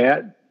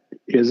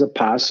is a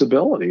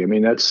possibility. I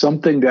mean, that's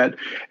something that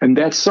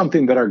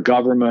our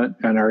government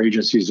and our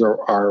agencies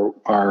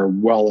are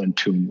well in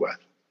tune with.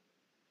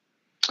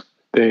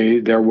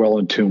 They're well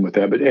in tune with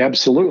that, but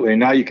absolutely.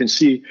 Now you can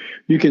see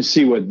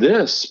what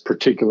this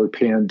particular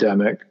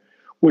pandemic,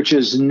 which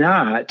is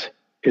not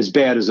as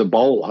bad as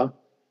Ebola.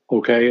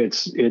 Okay.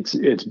 It's,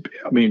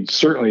 I mean,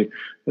 certainly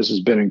this has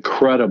been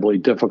incredibly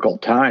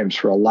difficult times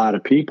for a lot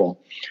of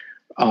people.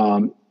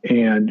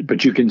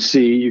 But you can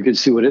see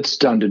what it's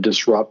done to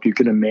disrupt. You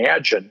can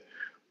imagine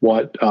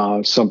what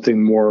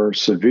something more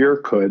severe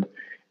could.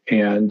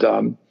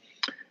 And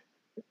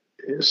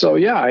so,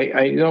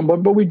 yeah,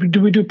 but we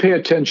do pay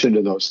attention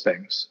to those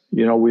things.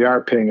 We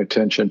are paying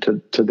attention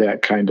to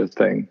that kind of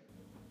thing.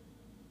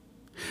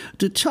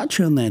 To touch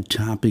on that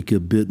topic a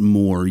bit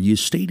more, you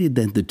stated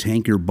that the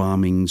tanker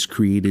bombings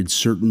created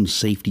certain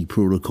safety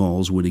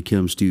protocols when it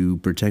comes to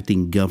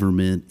protecting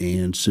government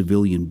and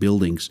civilian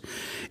buildings.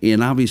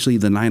 And obviously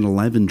the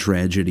 9/11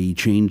 tragedy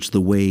changed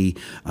the way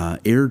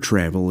air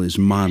travel is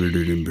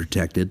monitored and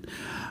protected.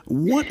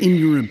 What, in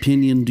your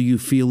opinion, do you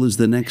feel is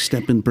the next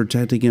step in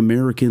protecting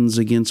Americans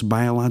against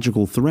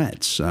biological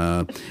threats,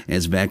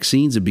 as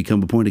vaccines have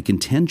become a point of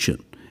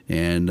contention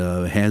and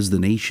has the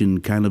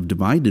nation kind of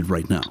divided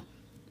right now?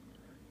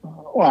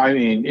 Well, I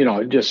mean,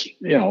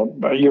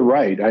 you're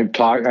right. I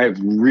have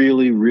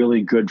really,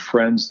 really good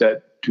friends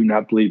that do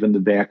not believe in the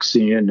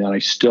vaccine, and they're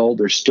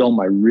still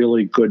my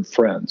really good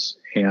friends.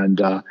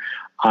 And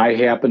I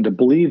happen to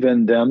believe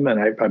in them, and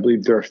I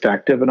believe they're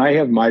effective, and I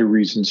have my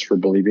reasons for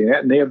believing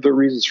that, and they have their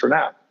reasons for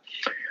not.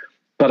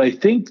 But I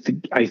think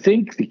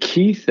the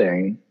key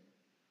thing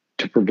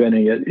to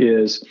preventing it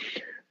is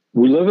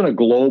we live in a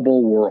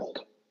global world.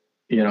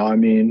 I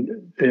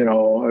mean,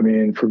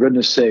 for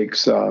goodness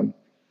sakes,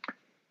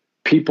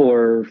 people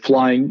are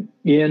flying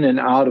in and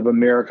out of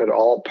America to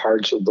all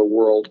parts of the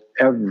world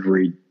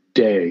every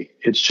day.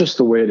 It's just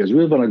the way it is.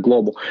 We have a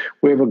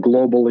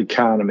global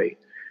economy,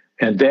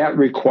 and that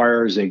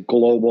requires a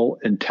global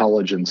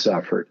intelligence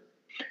effort.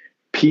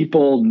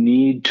 People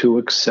need to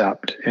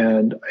accept,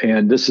 and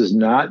this is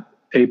not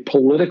a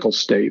political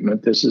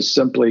statement. This is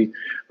simply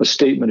a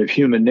statement of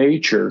human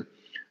nature.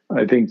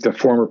 I think the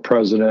former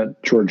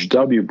president, George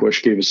W.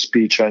 Bush, gave a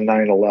speech on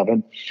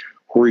 9/11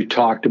 where he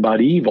talked about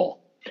evil.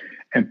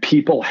 And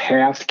people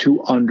have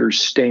to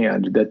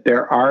understand that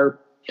there are,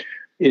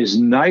 as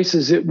nice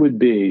as it would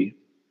be,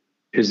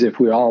 as if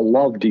we all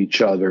loved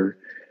each other,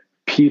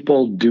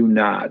 people do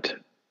not.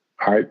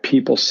 All right.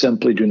 People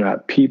simply do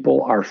not.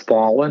 People are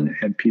fallen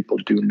and people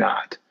do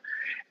not.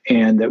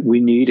 And that we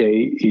need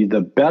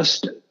the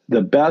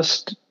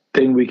best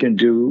thing we can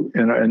do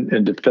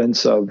in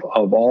defense of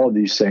all of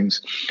these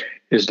things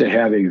is to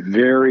have a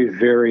very,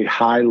 very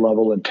high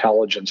level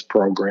intelligence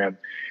program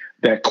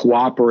that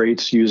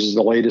cooperates, uses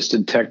the latest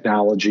in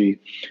technology,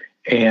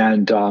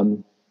 and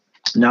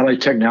not only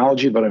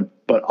technology,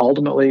 but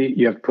ultimately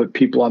you have to put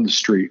people on the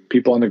street,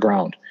 people on the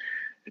ground,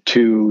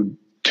 to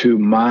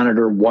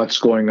monitor what's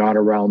going on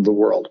around the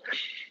world.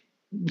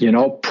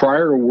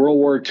 Prior to World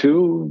War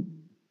II,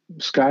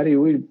 Scotty,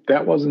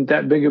 that wasn't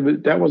that big of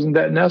it. That wasn't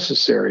that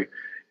necessary.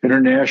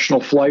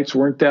 International flights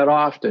weren't that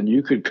often.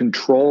 You could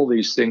control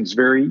these things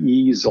very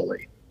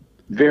easily.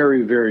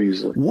 Very, very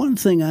easily. One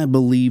thing I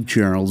believe,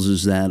 Charles,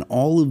 is that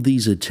all of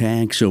these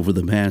attacks over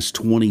the past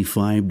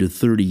 25 to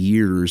 30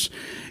 years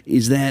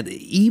is that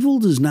evil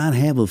does not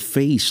have a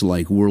face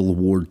like World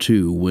War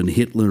II, when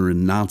Hitler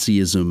and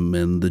Nazism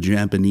and the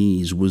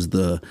Japanese was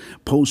the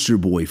poster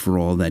boy for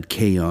all that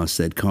chaos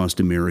that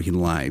cost American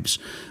lives.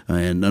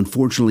 And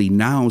unfortunately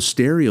now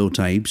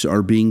stereotypes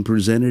are being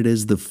presented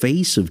as the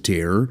face of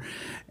terror,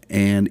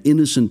 and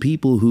innocent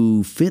people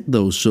who fit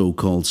those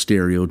so-called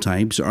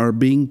stereotypes are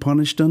being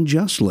punished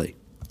unjustly.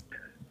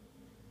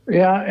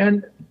 Yeah,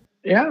 and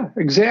Yeah,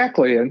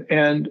 exactly.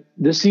 And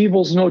this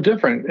evil's no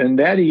different. And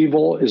that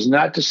evil is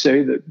not to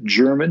say that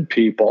German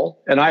people,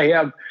 and I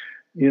have,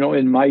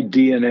 in my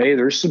DNA,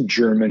 there's some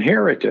German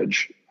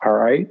heritage. All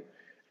right.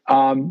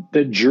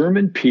 The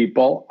German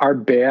people are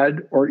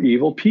bad or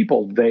evil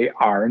people. They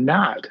are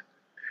not.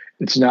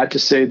 It's not to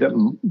say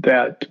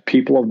that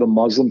people of the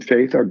Muslim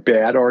faith are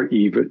bad or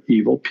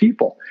evil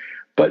people.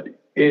 But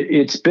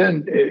it's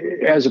been,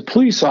 as a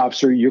police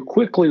officer, you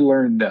quickly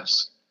learn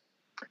this.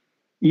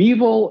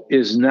 Evil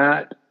is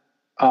not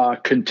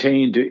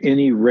contained to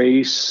any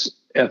race,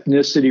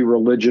 ethnicity,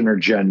 religion, or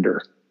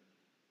gender.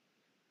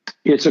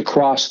 It's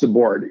across the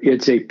board.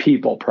 It's a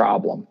people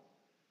problem.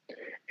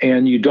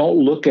 And you don't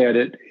look at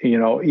it,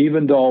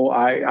 even though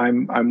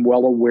I'm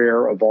well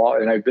aware of all,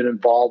 and I've been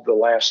involved the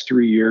last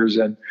 3 years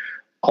in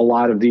a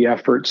lot of the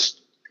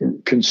efforts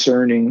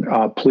concerning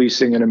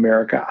policing in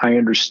America. I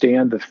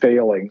understand the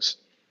failings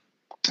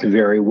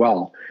very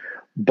well.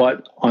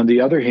 But on the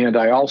other hand,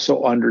 I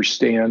also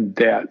understand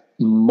that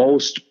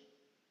most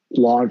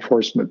law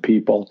enforcement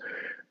people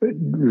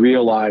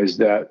realize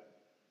that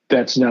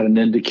that's not an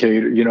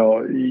indicator.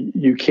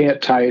 You can't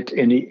tie it to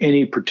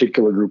any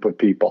particular group of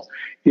people.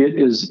 It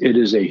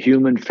is a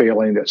human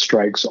failing that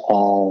strikes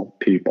all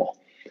people.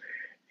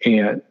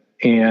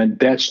 And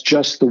that's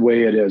just the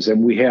way it is.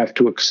 And we have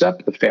to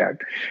accept the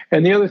fact.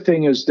 And the other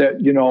thing is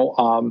that,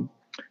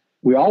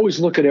 we always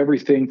look at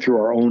everything through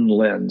our own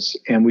lens,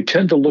 and we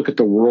tend to look at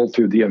the world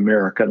through the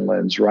American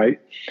lens, right?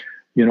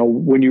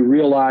 When you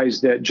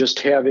realize that just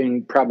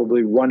having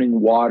probably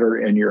running water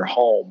in your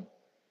home,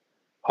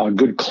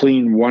 good,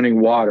 clean running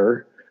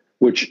water,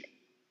 which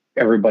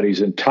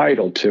everybody's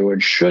entitled to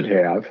and should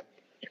have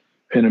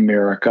in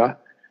America,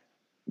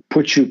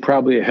 puts you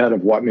probably ahead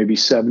of maybe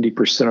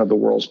 70% of the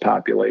world's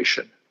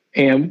population.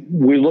 And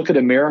we look at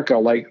America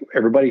like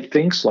everybody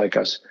thinks like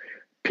us.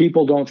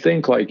 People don't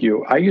think like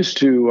you. I used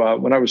to,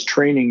 when I was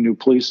training new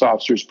police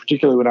officers,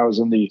 particularly when I was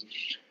in the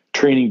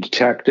training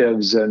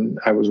detectives and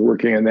I was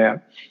working in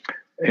that,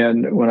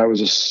 and when I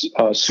was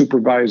a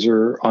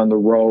supervisor on the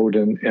road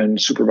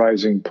and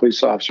supervising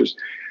police officers,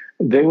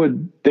 they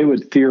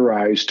would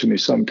theorize to me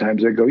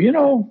sometimes. They'd go,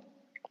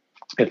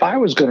 if I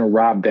was going to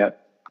rob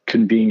that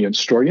convenience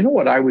store, you know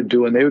what I would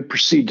do? And they would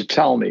proceed to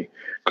tell me,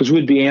 because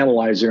we'd be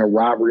analyzing a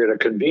robbery at a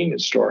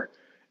convenience store.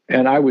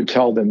 And I would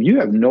tell them,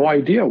 you have no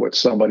idea what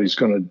somebody's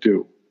going to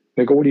do.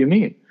 They go, what do you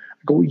mean?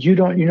 I go, you're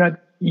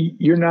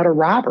not a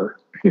robber.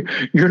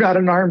 You're not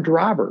an armed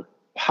robber.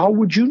 How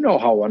would you know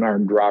how an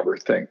armed robber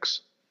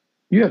thinks?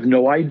 You have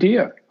no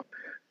idea.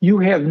 You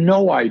have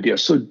no idea.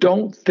 So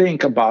don't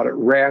think about it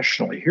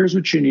rationally. Here's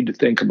what you need to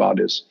think about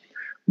is,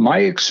 my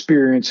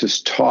experience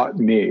has taught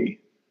me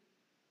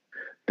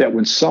that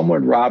when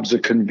someone robs a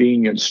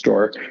convenience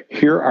store,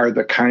 here are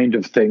the kind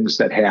of things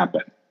that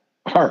happen.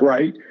 All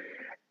right.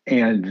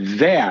 And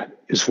that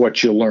is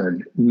what you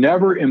learn.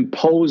 Never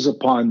impose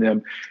upon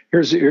them.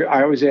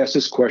 I always ask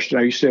this question.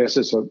 I used to ask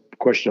this a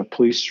question of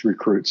police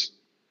recruits.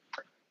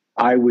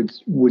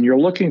 When you're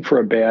looking for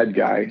a bad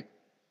guy,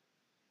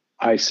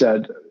 I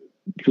said,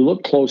 you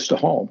look close to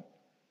home.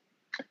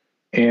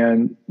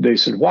 And they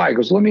said, why? He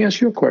goes, let me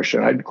ask you a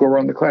question. I'd go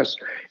around the class.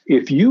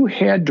 If you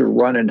had to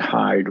run and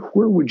hide,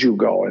 where would you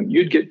go? And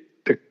you'd get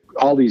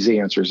all these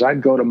answers.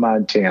 I'd go to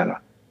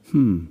Montana.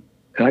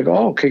 And I go,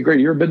 oh, okay, great.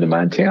 You ever been to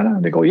Montana?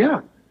 And they go,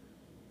 yeah.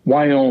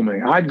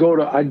 Wyoming. I'd go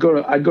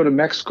to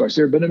Mexico. I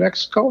said, you ever been to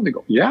Mexico? And they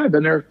go, yeah, I've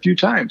been there a few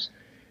times.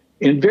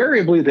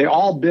 Invariably, they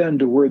all been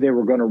to where they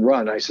were going to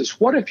run. I says,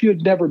 what if you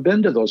had never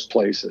been to those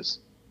places?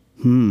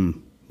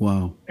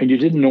 Wow. And you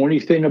didn't know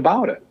anything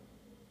about it.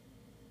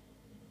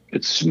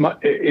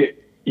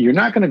 You're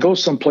not going to go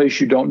someplace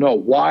you don't know.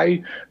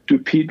 Why do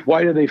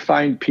they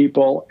find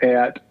people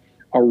at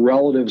a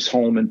relative's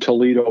home in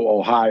Toledo,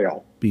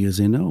 Ohio? Because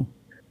they know.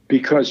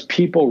 Because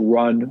people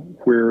run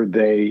where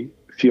they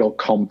feel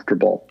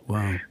comfortable.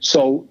 Wow.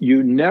 So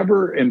you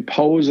never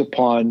impose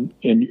upon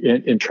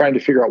in trying to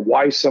figure out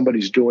why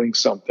somebody's doing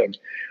something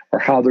or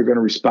how they're going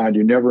to respond.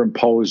 You never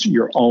impose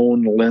your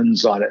own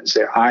lens on it and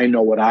say, I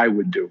know what I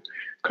would do,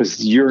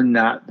 because you're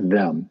not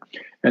them.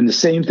 And the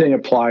same thing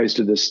applies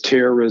to this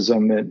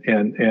terrorism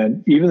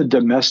and even the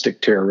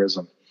domestic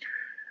terrorism.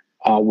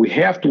 We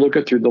have to look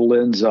at through the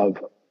lens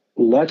of,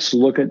 let's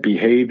look at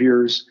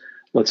behaviors.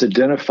 Let's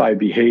identify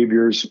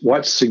behaviors.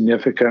 What's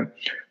significant?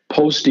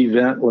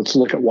 Post-event, let's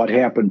look at what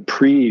happened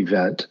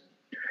pre-event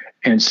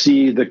and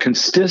see the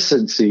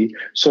consistency,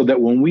 so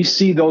that when we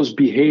see those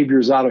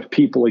behaviors out of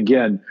people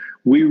again,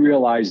 we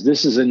realize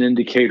this is an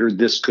indicator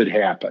this could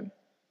happen.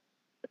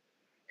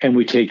 And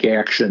we take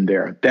action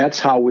there. That's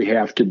how we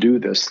have to do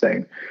this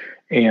thing.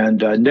 And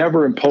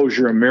never impose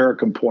your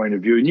American point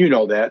of view. And you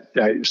know that,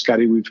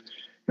 Scotty,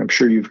 I'm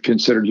sure you've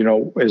considered,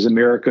 as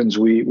Americans,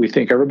 we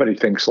think everybody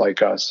thinks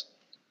like us.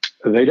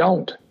 They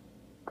don't.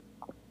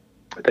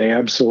 They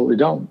absolutely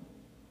don't.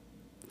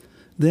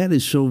 That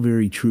is so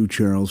very true,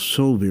 Charles,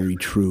 so very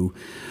true.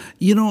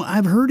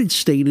 I've heard it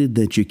stated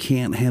that you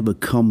can't have a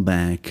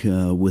comeback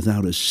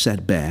without a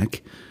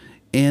setback.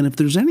 And if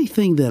there's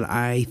anything that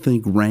I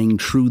think rang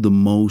true the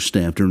most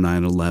after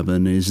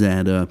 9/11 is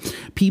that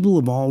people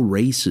of all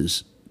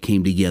races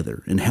came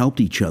together and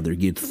helped each other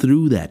get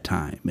through that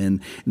time. And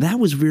that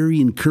was very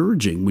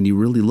encouraging when you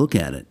really look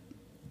at it.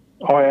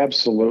 Oh,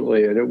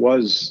 absolutely. And it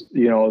was,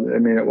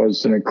 it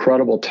was an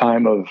incredible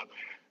time of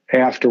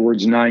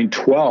afterwards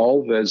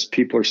 9/12, as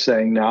people are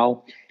saying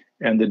now,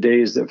 and the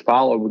days that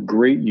followed, with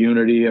great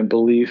unity and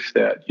belief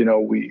that,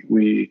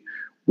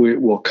 we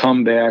will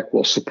come back,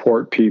 we'll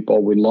support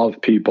people, we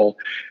love people,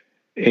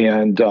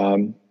 and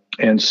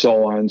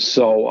so on.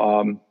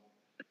 So,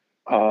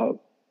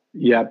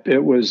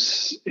 it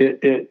was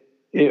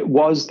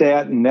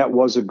that, and that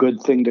was a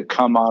good thing to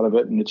come out of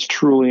it. And it's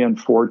truly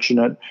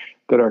unfortunate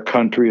that our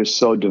country is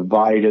so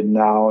divided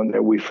now, and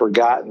that we've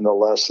forgotten the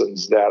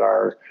lessons that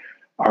are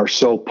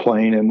so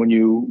plain. And when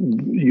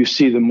you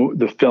see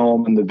the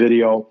film and the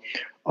video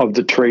of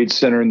the Trade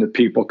Center and the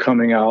people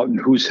coming out and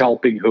who's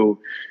helping who,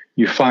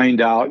 you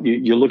find out,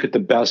 you look at the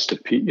best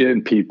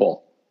in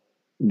people.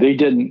 They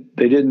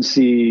didn't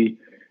see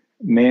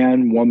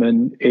man,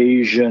 woman,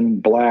 Asian,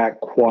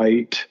 black,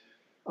 white,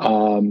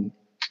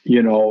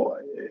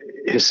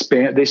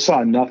 Hispanic. They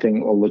saw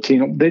nothing,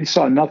 Latino. They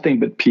saw nothing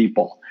but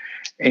people.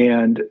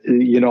 And,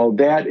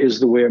 that is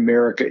the way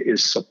America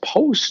is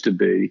supposed to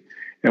be,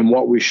 and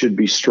what we should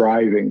be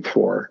striving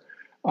for.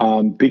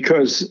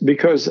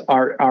 Because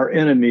our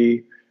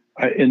enemy,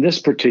 in this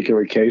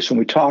particular case, when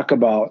we talk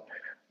about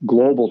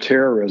global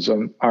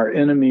terrorism, our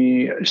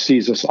enemy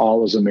sees us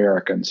all as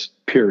Americans,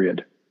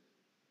 period.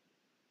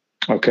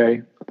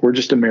 Okay? We're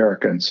just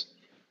Americans.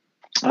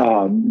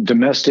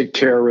 Domestic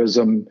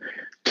terrorism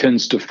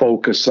tends to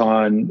focus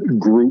on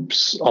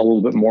groups a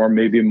little bit more,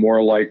 maybe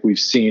more like we've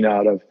seen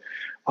out of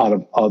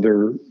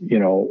other,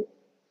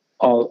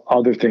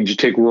 other things. You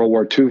take World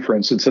War II, for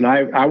instance, and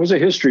I was a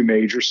history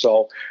major,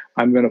 so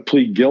I'm going to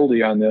plead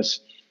guilty on this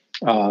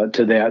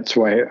to that.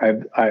 So I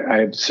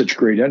have such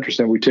great interest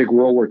in it. We take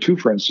World War II,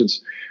 for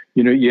instance.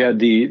 You had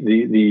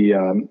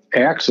the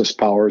Axis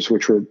powers,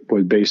 which were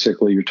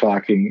basically, you're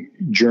talking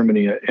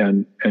Germany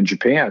and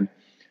Japan.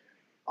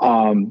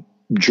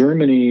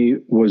 Germany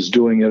was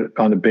doing it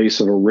on the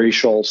basis of a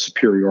racial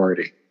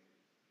superiority.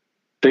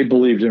 They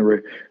believed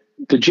in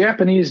the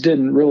Japanese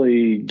didn't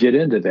really get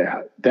into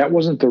that. That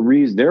wasn't the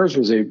reason. Theirs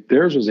was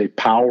a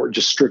power,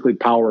 just strictly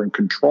power and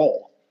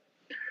control.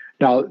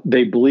 Now,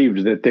 they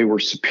believed that they were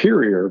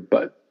superior,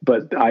 but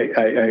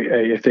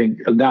I think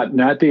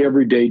not the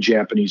everyday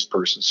Japanese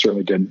person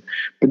certainly didn't,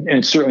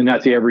 and certainly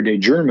not the everyday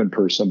German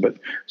person, but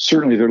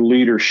certainly their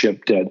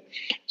leadership did.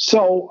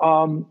 So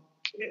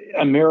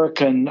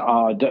American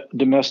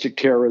domestic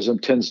terrorism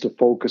tends to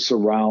focus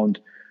around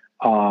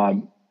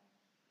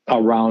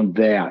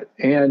that,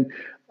 and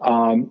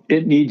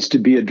it needs to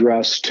be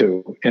addressed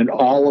too, in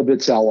all of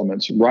its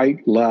elements, right,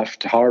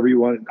 left, however you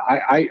want.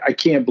 I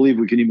can't believe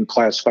we can even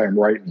classify them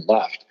right and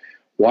left.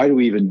 Why do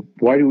we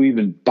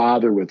even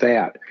bother with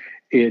that?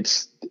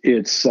 It's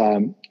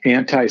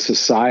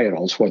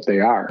anti-societal is what they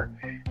are,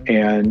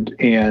 and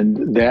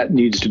that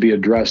needs to be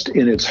addressed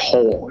in its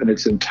whole, in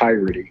its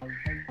entirety.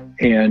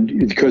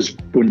 And because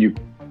when you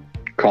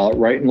call it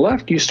right and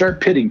left, you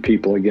start pitting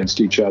people against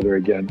each other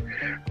again.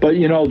 But,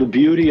 the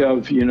beauty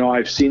of,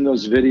 I've seen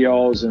those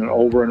videos and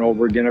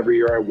over again, every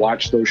year I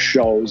watch those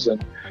shows,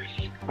 and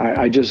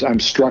I'm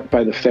struck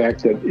by the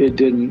fact that it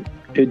didn't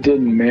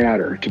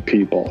matter to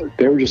people.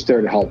 They were just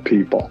there to help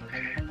people.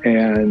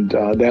 And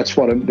that's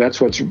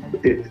what's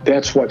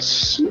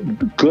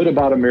good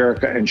about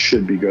America and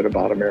should be good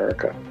about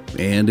America.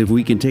 And if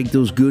we can take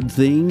those good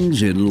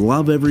things and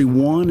love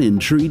everyone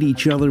and treat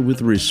each other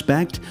with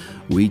respect,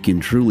 we can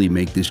truly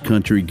make this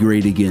country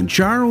great again.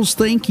 Charles,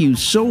 thank you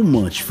so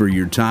much for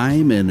your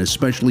time and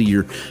especially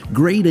your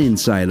great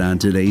insight on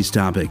today's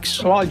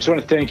topics. Well, I just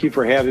want to thank you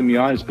for having me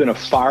on. It's been a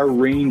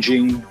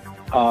far-ranging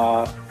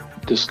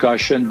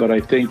discussion, but I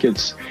think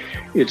it's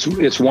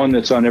one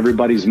that's on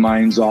everybody's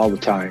minds all the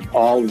time.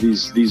 All of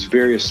these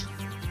various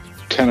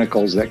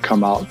tentacles that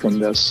come out from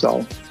this.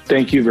 So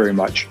thank you very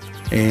much.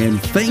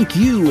 And thank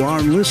you,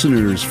 our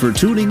listeners, for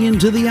tuning in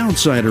to the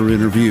OutSider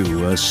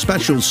Interview, a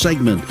special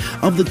segment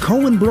of the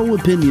Cohen Bro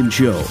Opinion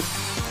Show.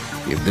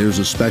 If there's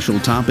a special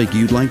topic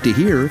you'd like to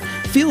hear,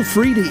 feel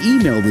free to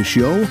email the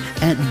show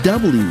at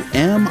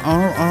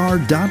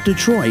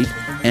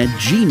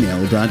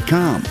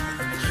wmrr.detroit@gmail.com.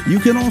 You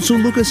can also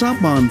look us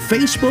up on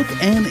Facebook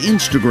and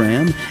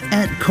Instagram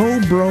at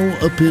Co-Bro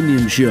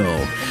Opinion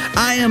Show.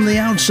 I am the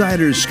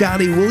OutSider,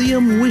 Scotty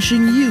William,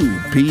 wishing you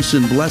peace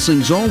and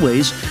blessings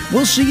always.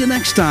 We'll see you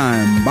next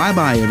time.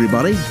 Bye-bye,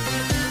 everybody.